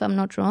Muslim, if I'm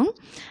not wrong.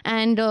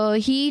 And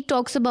he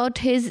talks about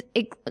his,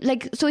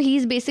 so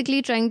he's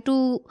basically trying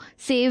to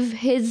save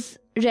his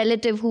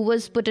relative who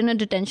was put in a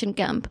detention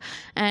camp.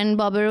 And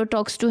Barbero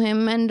talks to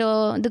him, and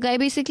the guy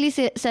basically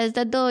says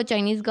that the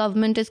Chinese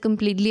government is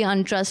completely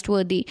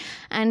untrustworthy.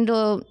 And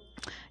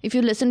if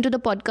you listen to the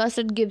podcast,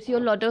 it gives you a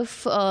lot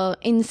of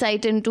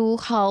insight into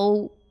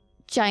how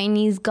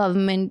Chinese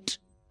government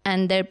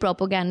and their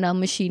propaganda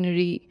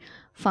machinery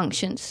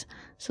functions.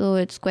 So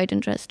it's quite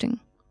interesting.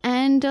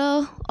 And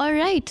all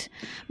right,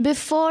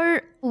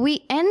 before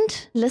we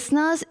end,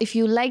 listeners, if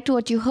you liked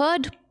what you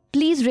heard,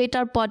 please rate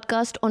our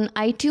podcast on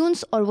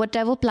iTunes or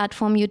whatever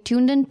platform you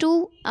tuned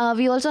into.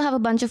 We also have a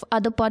bunch of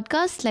other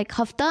podcasts like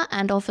Hafta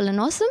and Awful and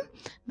Awesome.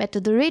 Better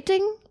the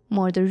rating,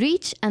 more the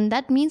reach, and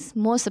that means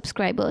more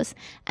subscribers.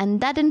 And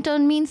that in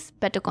turn means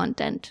better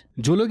content.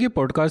 जो लोग ये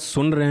podcast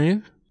सुन रहे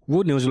हैं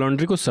वो news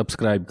laundry को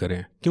subscribe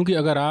करें, क्योंकि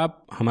अगर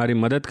आप हमारी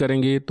मदद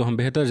करेंगे तो हम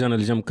बेहतर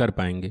जर्नलिज्म कर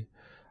पाएंगे.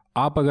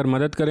 आप अगर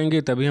मदद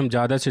करेंगे तभी हम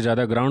ज़्यादा से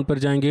ज़्यादा ग्राउंड पर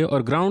जाएंगे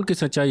और ग्राउंड की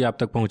सच्चाई आप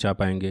तक पहुंचा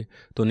पाएंगे.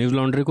 तो न्यूज़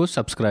लॉन्ड्री को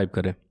सब्सक्राइब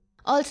करें.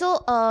 Also,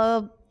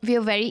 we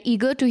are very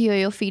eager to hear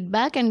your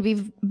feedback, and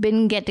we've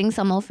been getting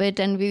some of it,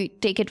 and we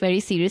take it very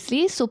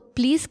seriously. So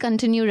please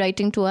continue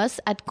writing to us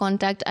at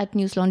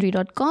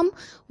contact@newslaundry.com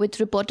with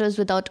Reporters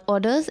Without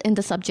Orders in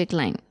the subject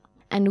line.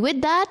 And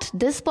with that,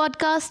 this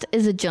podcast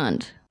is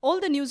adjourned. All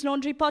the News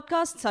Laundry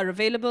podcasts are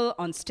available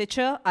on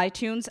Stitcher,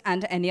 iTunes,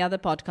 and any other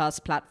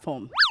podcast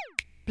platform.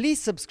 Please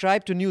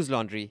subscribe to News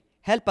Laundry.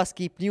 Help us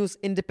keep news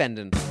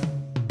independent.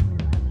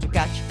 To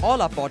catch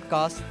all our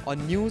podcasts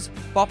on news,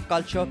 pop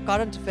culture,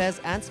 current affairs,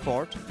 and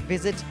sport,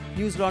 visit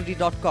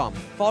newslaundry.com.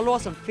 Follow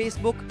us on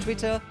Facebook,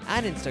 Twitter,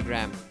 and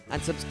Instagram,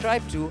 and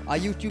subscribe to our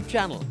YouTube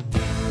channel.